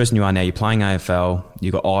the person you are now? You're playing AFL,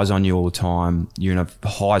 you've got eyes on you all the time, you're in a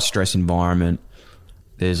high stress environment,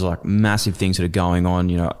 there's like massive things that are going on,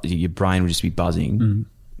 you know, your brain would just be buzzing.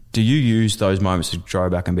 Do you use those moments to draw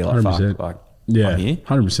back and be like, 100%. fuck, like, Yeah, I'm here?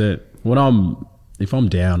 100%. If I'm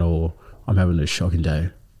down or I'm having a shocking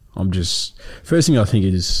day, I'm just, first thing I think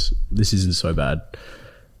is, this isn't so bad.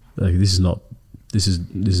 Like this is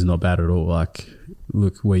not bad at all. Like,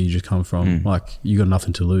 look where you just come from. Like you got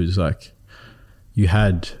nothing to lose. Like you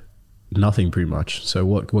had nothing pretty much. So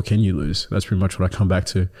what can you lose? That's pretty much what I come back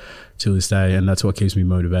to till this day, and that's what keeps me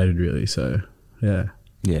motivated really. So yeah.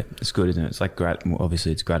 Yeah, it's good, isn't it? It's like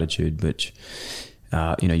obviously it's gratitude, but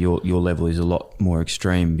you know, your level is a lot more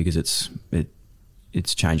extreme because it's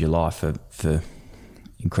changed your life for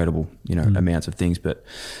incredible, you know, amounts of things. But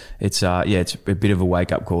it's it's a bit of a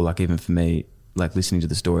wake up call. Like even for me, like listening to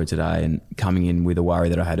the story today and coming in with a worry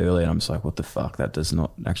that I had earlier, I'm just like, what the fuck? That does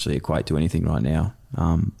not actually equate to anything right now.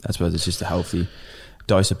 I suppose it's just a healthy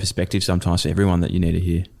dose of perspective sometimes for everyone that you need to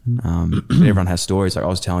hear. Everyone has stories. Like I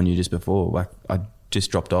was telling you just before, like I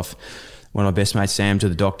just dropped off one of my best mates, Sam, to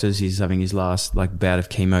the doctors. He's having his last like bout of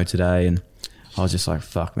chemo today, and I was just like,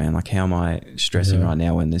 fuck man, like how am I stressing right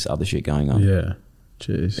now when there's other shit going on? Yeah.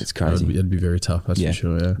 Jeez. It's crazy. It'd be very tough, that's for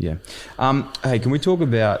sure, yeah. Hey, can we talk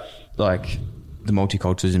about like the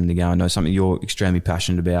multiculturalism to go? I know something you're extremely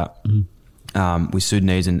passionate about with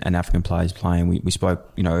Sudanese and African players playing. We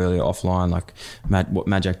spoke, you know, earlier offline, like what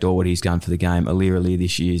Majak Daw, what he's done for the game. Ali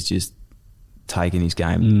this year is just taken his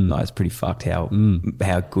game. Like it's pretty fucked how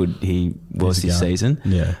good he was this season.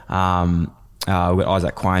 Yeah. We've got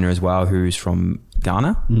Isaac Quainer as well, who's from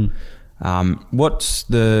Ghana. What's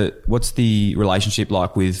the relationship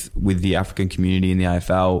like with the African community in the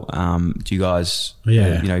AFL? Do you guys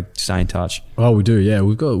you know, stay in touch? Oh, we do. Yeah,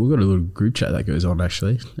 we've got a little group chat that goes on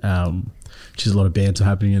actually. Which is a lot of banter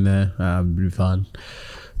happening in there. Bit of fun,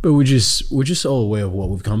 but we're just all aware of what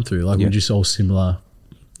we've come through. Like we're just all similar.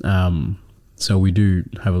 So we do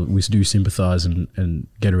sympathise and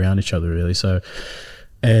get around each other really. So,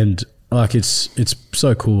 and like it's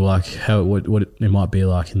so cool, like how what it might be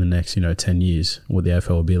like in the next 10 years, what the AFL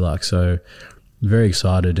will be like. So very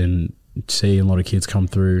excited, and seeing a lot of kids come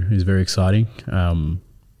through is very exciting. And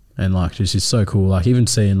like just it's so cool. Like even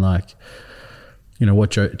seeing like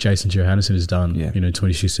what Jason Johannesson has done.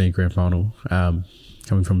 2016 grand final,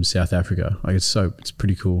 coming from South Africa. Like it's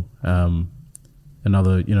pretty cool.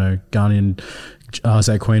 Another, Ghanaian,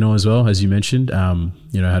 Isaac Quainer as well, as you mentioned,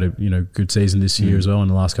 had a, good season this year as well in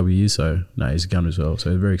the last couple of years. So, no, he's a gun as well.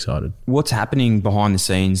 So, very excited. What's happening behind the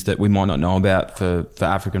scenes that we might not know about for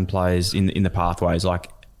African players in the pathways?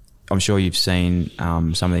 Like, I'm sure you've seen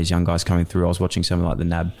some of these young guys coming through. I was watching some of like the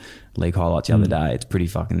NAB League highlights the other day. It's pretty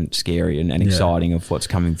fucking scary and exciting of what's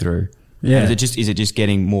coming through. Yeah. And is it just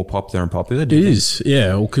getting more popular and popular? It is, yeah.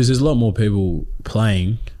 Well, because there's a lot more people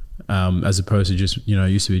playing. As opposed to just,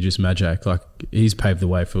 used to be just Majak. Like he's paved the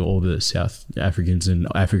way for all the South Africans and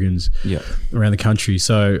Africans around the country.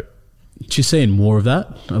 So just seeing more of that,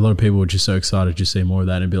 a lot of people are just so excited to just see more of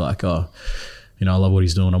that and be like, oh, I love what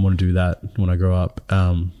he's doing. I want to do that when I grow up.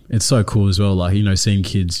 It's so cool as well. Like, seeing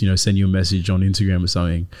kids, send you a message on Instagram or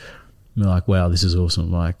something. They're like, wow, this is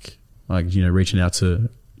awesome. Like, reaching out to,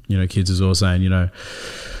 kids as well, saying,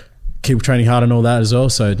 keep training hard and all that as well.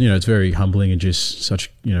 So, it's very humbling and just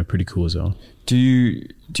such, pretty cool as well. Do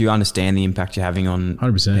you understand the impact you're having on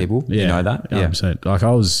 100%. people? Yeah, you know that? 100%. Yeah. Like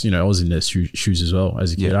I was in their shoes as well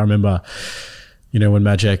as a kid. I remember, when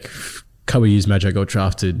Magic, couple of years Magic got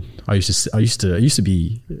drafted, I used to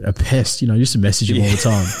be a pest. I used to message him all the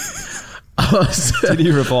time. Did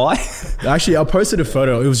he reply? Actually, I posted a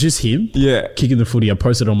photo. It was just him. Yeah, kicking the footy. I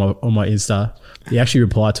posted it on my Insta. He actually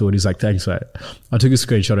replied to it. He's like, "Thanks, mate." I took a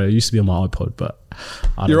screenshot. It used to be on my iPod, but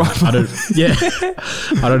I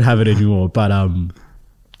don't have it anymore. But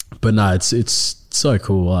no, it's so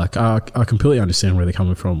cool. Like I completely understand where they're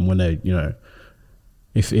coming from when they, even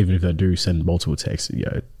if they do send multiple texts,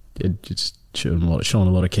 it's showing a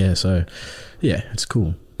lot of care. So yeah, it's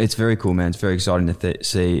cool. It's very cool, man. It's very exciting to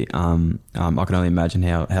see. I can only imagine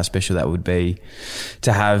how special that would be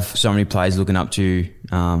to have so many players looking up to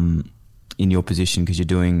you in your position, because you're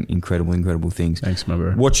doing incredible things. Thanks, my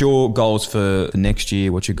bro. What's your goals for next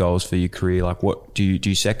year? What's your goals for your career? Like, what do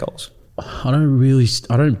you set goals? I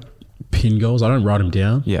don't pin goals. I don't write them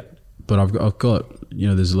down. Yeah. But I've got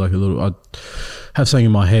there's like I have something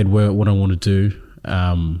in my head what I want to do.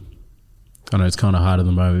 I know it's kind of hard at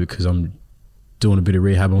the moment because I'm doing a bit of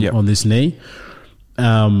rehab on this knee.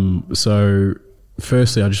 So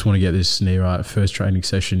firstly, I just want to get this knee right. First training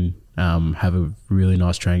session, have a really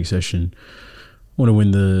nice training session. Want to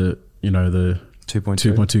win the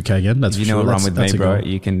 2.2K again. That's if you know sure. Run with me, bro.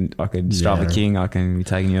 Goal. I could start the king. I can be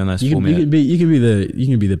taking you on those 4 You minutes.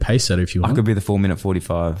 can be the pace setter if you want. I could be the 4 minute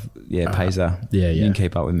 45. Yeah, pacer. Yeah. You can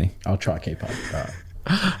keep up with me. I'll try to keep up.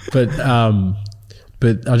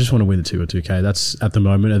 But I just want to win the 2.2K. That's at the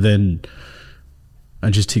moment, and then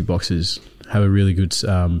just tick boxes. Have a really good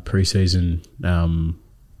pre-season.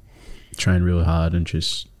 Train really hard and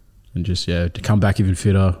just to come back even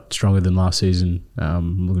fitter, stronger than last season.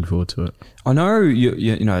 I'm looking forward to it. I know you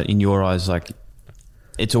in your eyes, like,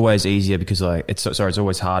 it's always easier because it's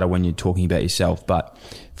always harder when you're talking about yourself. But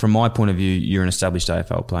from my point of view, you're an established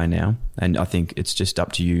AFL player now, and I think it's just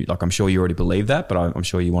up to you. Like, I'm sure you already believe that, but I'm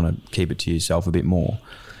sure you want to keep it to yourself a bit more.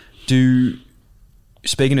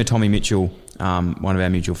 Speaking to Tommy Mitchell, one of our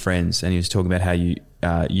mutual friends, and he was talking about how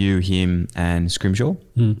you, him, and Scrimshaw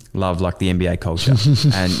love like the NBA culture,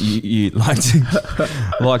 and you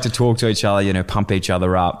like to talk to each other, pump each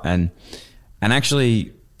other up, and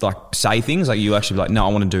actually like say things like you actually be like, no, I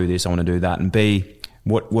want to do this, I want to do that, and be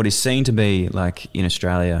what is seen to be like in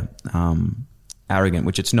Australia arrogant,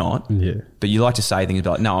 which it's not. Yeah. But you like to say things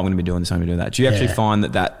like, no, I'm going to be doing this, I'm going to do that. Do you actually find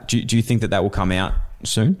that do you think that will come out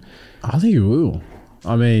soon? I think it will.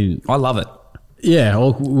 I mean, I love it. Yeah,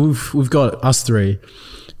 well, we've got us three.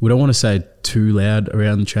 We don't want to say too loud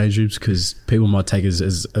around the change rooms because people might take us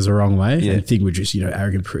as a wrong way and think we're just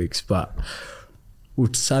arrogant pricks. But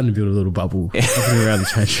we're starting to build a little bubble around the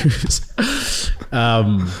change rooms.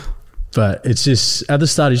 But it's just at the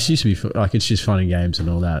start, it used to be like it's just fun and games and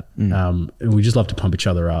all that. And we just love to pump each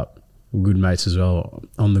other up. We're good mates as well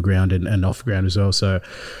on the ground and off the ground as well. So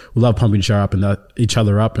we love pumping each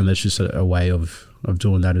other up, and that's just a way of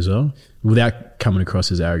doing that as well, without coming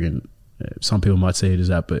across as arrogant. Some people might see it as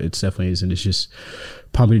that, but it definitely isn't. It's just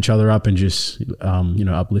pumping each other up and just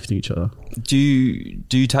uplifting each other. Do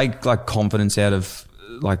you take like confidence out of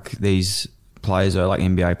like these players or like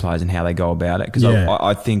NBA players and how they go about it? Because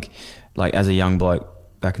I think like as a young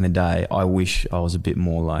bloke back in the day, I wish I was a bit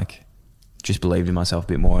more like just believed in myself a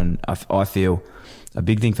bit more, and I feel a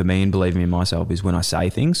big thing for me in believing in myself is when I say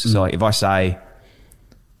things. So like if I say,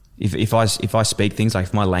 if I speak things, like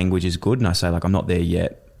if my language is good and I say like I'm not there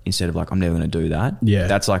yet, instead of like I'm never going to do that. Yeah,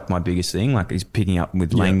 that's like my biggest thing. Like is picking up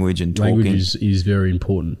with language and talking. Language is very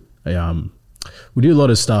important. We do a lot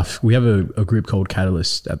of stuff. We have a group called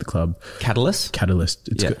Catalyst at the club. Catalyst.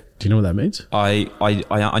 It's good. Do you know what that means? I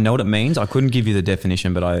know what it means. I couldn't give you the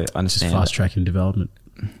definition, but I understand. It's fast tracking development.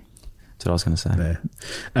 That's what I was going to say.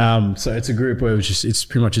 Yeah. So it's a group where it's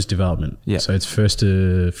pretty much just development. Yeah. So it's 1st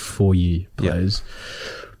to 4-year players.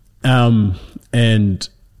 Yeah. And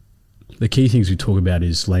the key things we talk about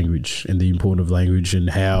is language and the importance of language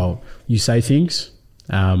and how you say things,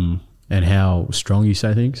 and how strong you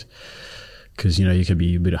say things. Because, you can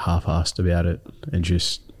be a bit half-assed about it and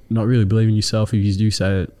just not really believe in yourself if you do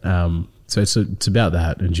say it. So it's about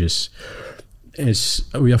that, and just... I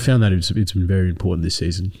found that it's been very important this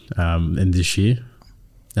season and this year.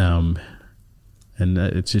 And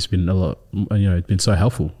it's just been a lot, it's been so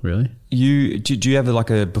helpful, really. Do you have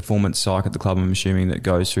like a performance psych at the club, I'm assuming, that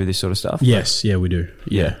goes through this sort of stuff? Yes, yeah, we do.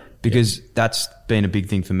 Yeah. Because that's been a big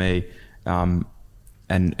thing for me. And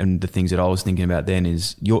the things that I was thinking about then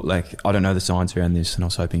is, I don't know the science around this, and I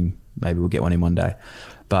was hoping maybe we'll get one in one day.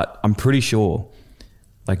 But I'm pretty sure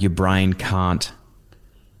like your brain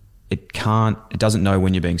it doesn't know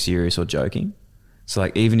when you're being serious or joking. So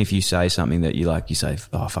like even if you say something that you say,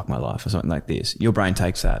 oh, fuck my life or something like this, your brain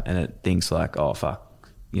takes that and it thinks like, oh, fuck,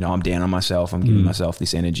 I'm down on myself. I'm giving myself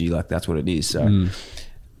this energy. Like that's what it is. So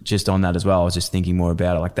just on that as well, I was just thinking more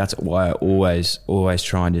about it. Like that's why I always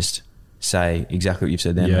try and just say exactly what you've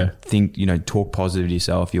said then. Yeah. Think, talk positive to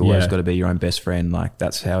yourself. You always got to be your own best friend. Like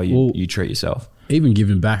that's how you treat yourself. Even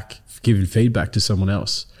giving feedback to someone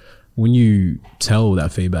else. When you tell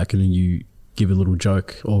that feedback and then you give a little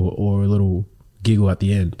joke or a little giggle at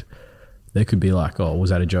the end, they could be like, oh, was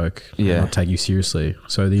that a joke? Yeah. Not take you seriously.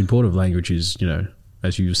 So the importance of language is,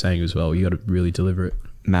 as you were saying as well, you got to really deliver it.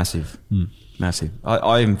 Massive.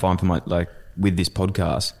 I even find with this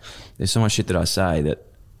podcast, there's so much shit that I say that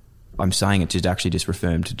I'm saying it to actually just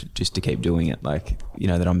reaffirm to keep doing it. Like,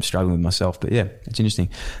 that I'm struggling with myself. But yeah, it's interesting.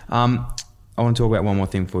 I want to talk about one more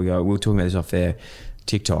thing before we go. We were talking about this off there.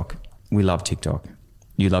 TikTok. We love TikTok.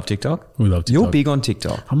 You love TikTok? We love TikTok. You're big on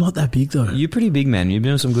TikTok. I'm not that big though. You're pretty big, man. You've been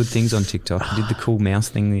doing some good things on TikTok. You did the cool mouth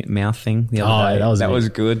thing the other day. That was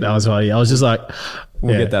good. That was funny. I was just like,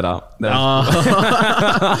 we'll get that up.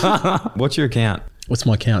 What's your account? What's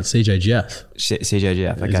my account? CJ Jiath. CJ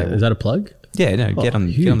Jiath. Okay. Is that a plug? Yeah, no, get on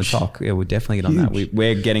the talk. Yeah, we'll definitely get on that.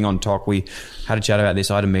 We're getting on talk. We had a chat about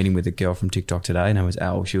this. I had a meeting with a girl from TikTok today. Her name was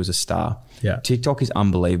Al. She was a star. Yeah. TikTok is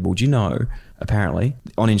unbelievable. Do you know, apparently,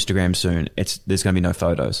 on Instagram soon, there's going to be no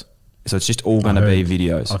photos. So it's just all going to be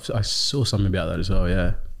videos. I saw something about that as well,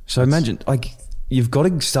 yeah. So imagine, you've got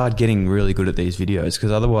to start getting really good at these videos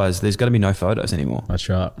because otherwise there's got to be no photos anymore. That's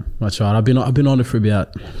right. I've been on it for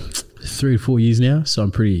about 3 to 4 years now, so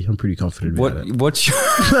I'm pretty confident about it.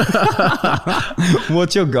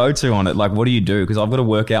 What's your go-to on it? Like, what do you do? Because I've got to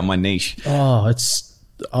work out my niche. Oh, it's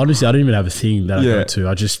honestly, I don't even have a thing that I go to.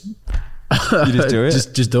 I just you just do it.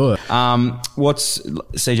 just do it. What's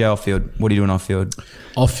CJ off field? What are you doing off field?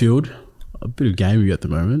 Off field, a bit of gaming at the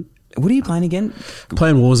moment. What are you playing again?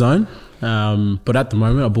 Playing Warzone. But at the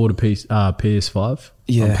moment, I bought a PS5.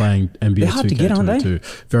 Yeah. I'm playing NBA 2K22. They're hard to get, aren't they?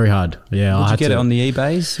 Very hard. Yeah. Did you get it on the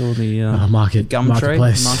eBays or the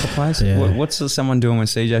Marketplace? Yeah. What's someone doing when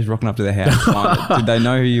CJ's rocking up to their house? Did they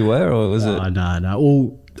know who you were, or was it? No.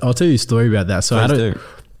 Well, I'll tell you a story about that. So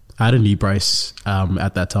I had a knee brace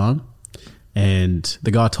at that time, and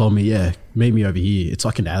the guy told me, "Yeah, meet me over here. It's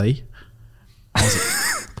like an alley."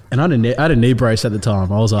 And I had a knee brace at the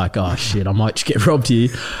time. I was like, oh shit, I might just get robbed here.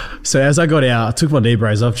 So as I got out, I took my knee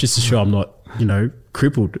brace off just to show I'm not,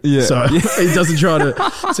 crippled. Yeah. So he doesn't try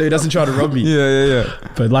to rob me. Yeah.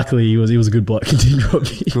 But luckily he was a good bloke. He didn't rob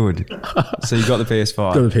me. Good. So you got the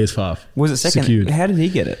PS5. Got the PS5. Was it second? Secured. How did he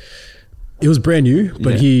get it? It was brand new,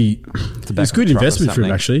 but it was good investment for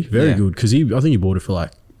him actually. Very good, because I think he bought it for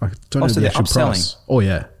like I don't know the actual price. Oh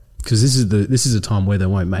yeah, because this is the time where they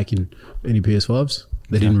weren't making any PS5s.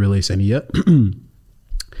 They didn't release any yet.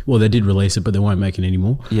 Well, they did release it, but they weren't making any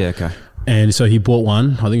more. Yeah, okay. And so he bought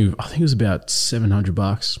one. I think it was about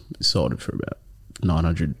 $700. Sold it for about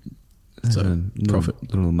 $900. So profit.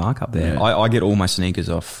 Little markup there. Yeah. I get all my sneakers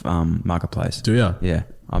off Marketplace. Do you? Yeah,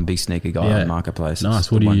 I'm a big sneaker guy on Marketplace.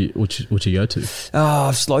 Nice. What you go to?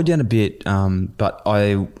 I've slowed down a bit, but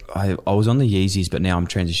I was on the Yeezys, but now I'm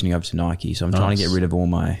transitioning over to Nike. So I'm trying to get rid of all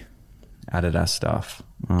my Adidas stuff.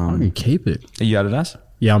 I can keep it. Are you Adidas?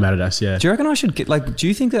 Yeah, I'm Adidas, yeah. Do you reckon I should get, do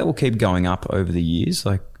you think that will keep going up over the years?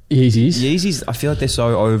 Yeezys, I feel like they're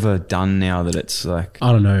so overdone now that it's like...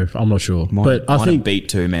 I don't know. I'm not sure. But I think... beat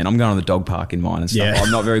too, man. I'm going on the dog park in mine and stuff. Yeah.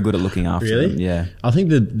 I'm not very good at looking after them. Yeah. I think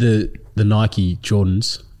the Nike Jordan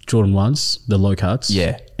 1s, the low cuts.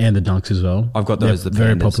 Yeah. And the Dunks as well. I've got those. They're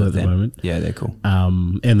very popular at the moment. Yeah, they're cool.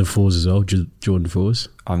 And the 4s as well, Jordan 4s.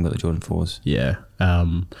 I haven't got the Jordan 4s. Yeah.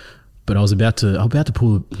 But I was about to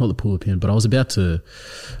pull the pin, but I was about to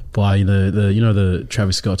buy the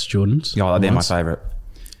Travis Scott's Jordans. Oh, they're my favourite.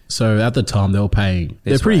 So at the time they were paying,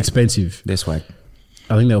 they're pretty expensive. They're swag.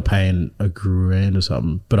 I think they were paying $1,000 or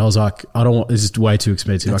something. But I was like, this is way too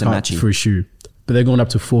expensive. That's I can't for a shoe. But they're going up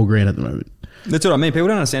to $4,000 at the moment. That's what I mean. People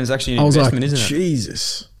don't understand it's actually an investment, isn't it?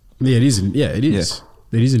 Jesus. Yeah, it is. Yeah, it is.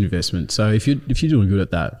 Yeah. It is an investment. So if you're doing good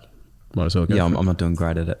at that, might as well go. Yeah, I'm not doing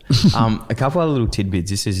great at it. A couple other little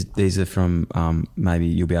tidbits. These are from maybe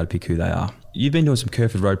you'll be able to pick who they are. You've been doing some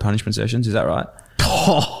Kerford Road punishment sessions, is that right?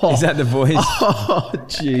 Is that the voice? Oh,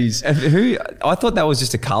 jeez. Who? I thought that was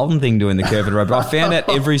just a Carlton thing doing the Curved Road, but I found out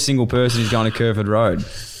every single person is going to Curved Road,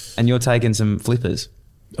 and you're taking some flippers.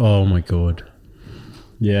 Oh my God.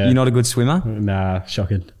 Yeah. You're not a good swimmer? Nah,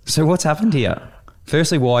 shocking. So what's happened here?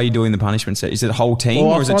 Firstly, why are you doing the punishment set? Is it the whole team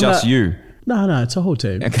Well, or is it just you? No, it's a whole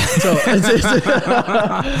team. Okay. So,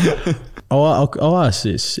 I'll ask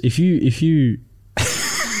this: if you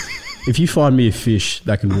find me a fish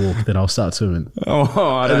that can walk, then I'll start swimming.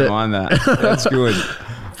 Oh, I don't mind that. That's good.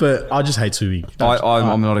 But I just hate swimming.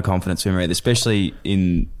 I'm not a confident swimmer either, especially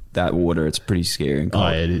in that water. It's pretty scary and cold. Oh,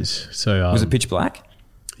 yeah, it is. So was it pitch black?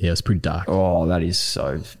 Yeah, it's pretty dark. Oh, that is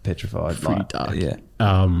so petrified. Pretty dark. Yeah.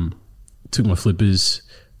 Took my flippers.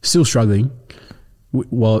 Still struggling.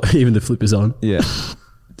 While even the flipper's on. Yeah.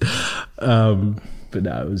 But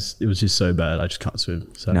no, it was just so bad. I just can't swim.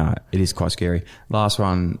 So. No, it is quite scary. Last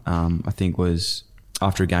one, I think, was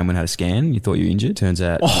after a game when I had a scan. You thought you were injured. Turns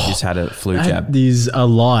out you just had a flu jab. That is a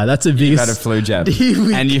lie. That's a big. You had a flu jab,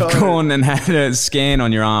 and you've gone and had a scan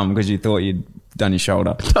on your arm because you thought you'd done your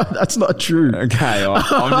shoulder. That's not true. Okay,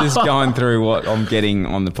 I'm just going through what I'm getting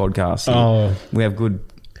on the podcast here. Oh, we have good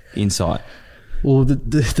insight. Well,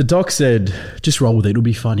 the doc said, just roll with it. It'll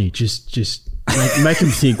be funny. Just make him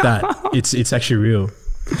think that it's actually real.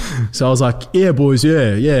 So I was like, yeah, boys,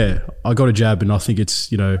 yeah. I got a jab and I think it's,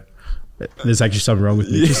 there's actually something wrong with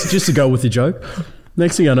me. Just to go with the joke.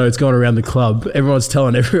 Next thing I know, it's going around the club. Everyone's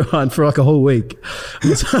telling everyone for like a whole week.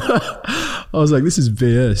 I was like, this is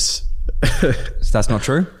BS. So that's not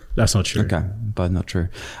true? That's not true. Okay, both not true.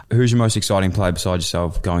 Who's your most exciting player besides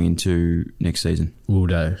yourself going into next season? Will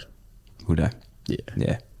Day.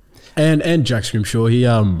 Yeah. And Jack Scrimshaw, he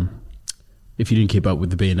if you didn't keep up with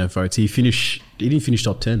the BNF votes, he didn't finish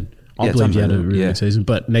top 10. I believe he had a really good season.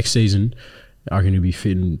 But next season, I reckon he'll be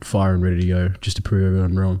fit and fire and ready to go just to prove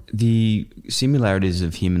everyone wrong. The similarities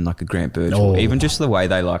of him and like a Grant Birchall, even just the way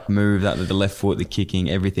they like move, that the left foot, the kicking,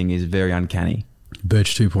 everything is very uncanny.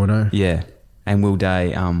 Birch 2.0. Yeah. And Will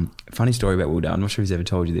Day, funny story about Will Day, I'm not sure if he's ever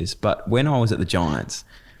told you this, but when I was at the Giants,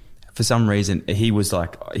 for some reason, he was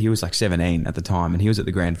like 17 at the time, and he was at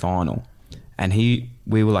the grand final, and we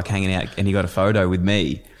were like hanging out, and he got a photo with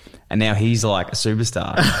me, and now he's like a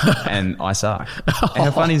superstar, and I suck.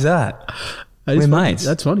 How funny is that? We're mates.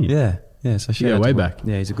 That's funny. Yeah. So way back.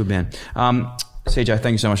 Yeah, he's a good man. CJ,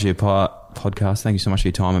 thank you so much for your podcast. Thank you so much for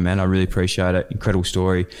your time, man. I really appreciate it. Incredible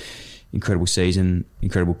story, incredible season,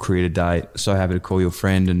 incredible career to date. So happy to call you a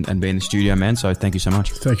friend and be in the studio, man. So thank you so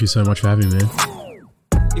much. Thank you so much for having me, man.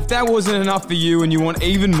 If that wasn't enough for you and you want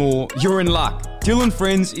even more, you're in luck. Dylan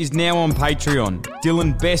Friends is now on Patreon.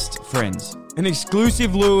 Dylan Best Friends. An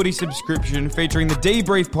exclusive loyalty subscription featuring the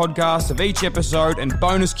debrief podcast of each episode and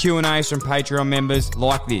bonus Q&As from Patreon members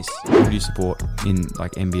like this. Who do you support in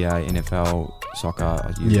like NBA, NFL, soccer?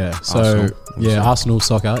 Arsenal,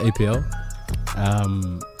 soccer, EPL,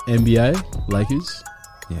 NBA, Lakers.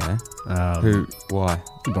 Yeah. Why?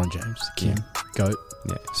 LeBron James, King, GOAT.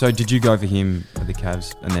 Yeah. So did you go for him at the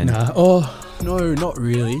Cavs and then? Nah. Oh, no, not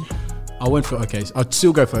really. I went for OKC. I'd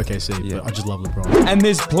still go for OKC, but I just love LeBron. And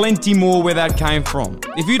there's plenty more where that came from.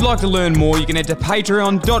 If you'd like to learn more, you can head to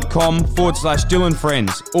patreon.com/Dylan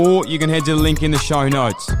Friends, or you can head to the link in the show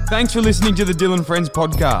notes. Thanks for listening to the Dylan Friends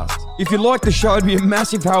podcast. If you like the show, it'd be a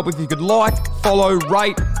massive help if you could like, follow,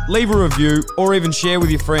 rate, leave a review, or even share with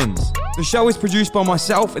your friends. The show is produced by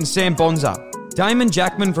myself and Sam Bonza. Damon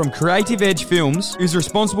Jackman from Creative Edge Films is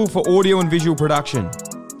responsible for audio and visual production.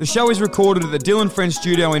 The show is recorded at the Dylan Friends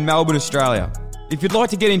studio in Melbourne, Australia. If you'd like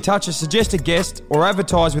to get in touch or suggest a guest or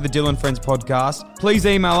advertise with the Dylan Friends podcast, please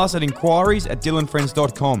email us at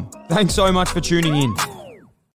inquiries@dylanfriends.com. Thanks so much for tuning in.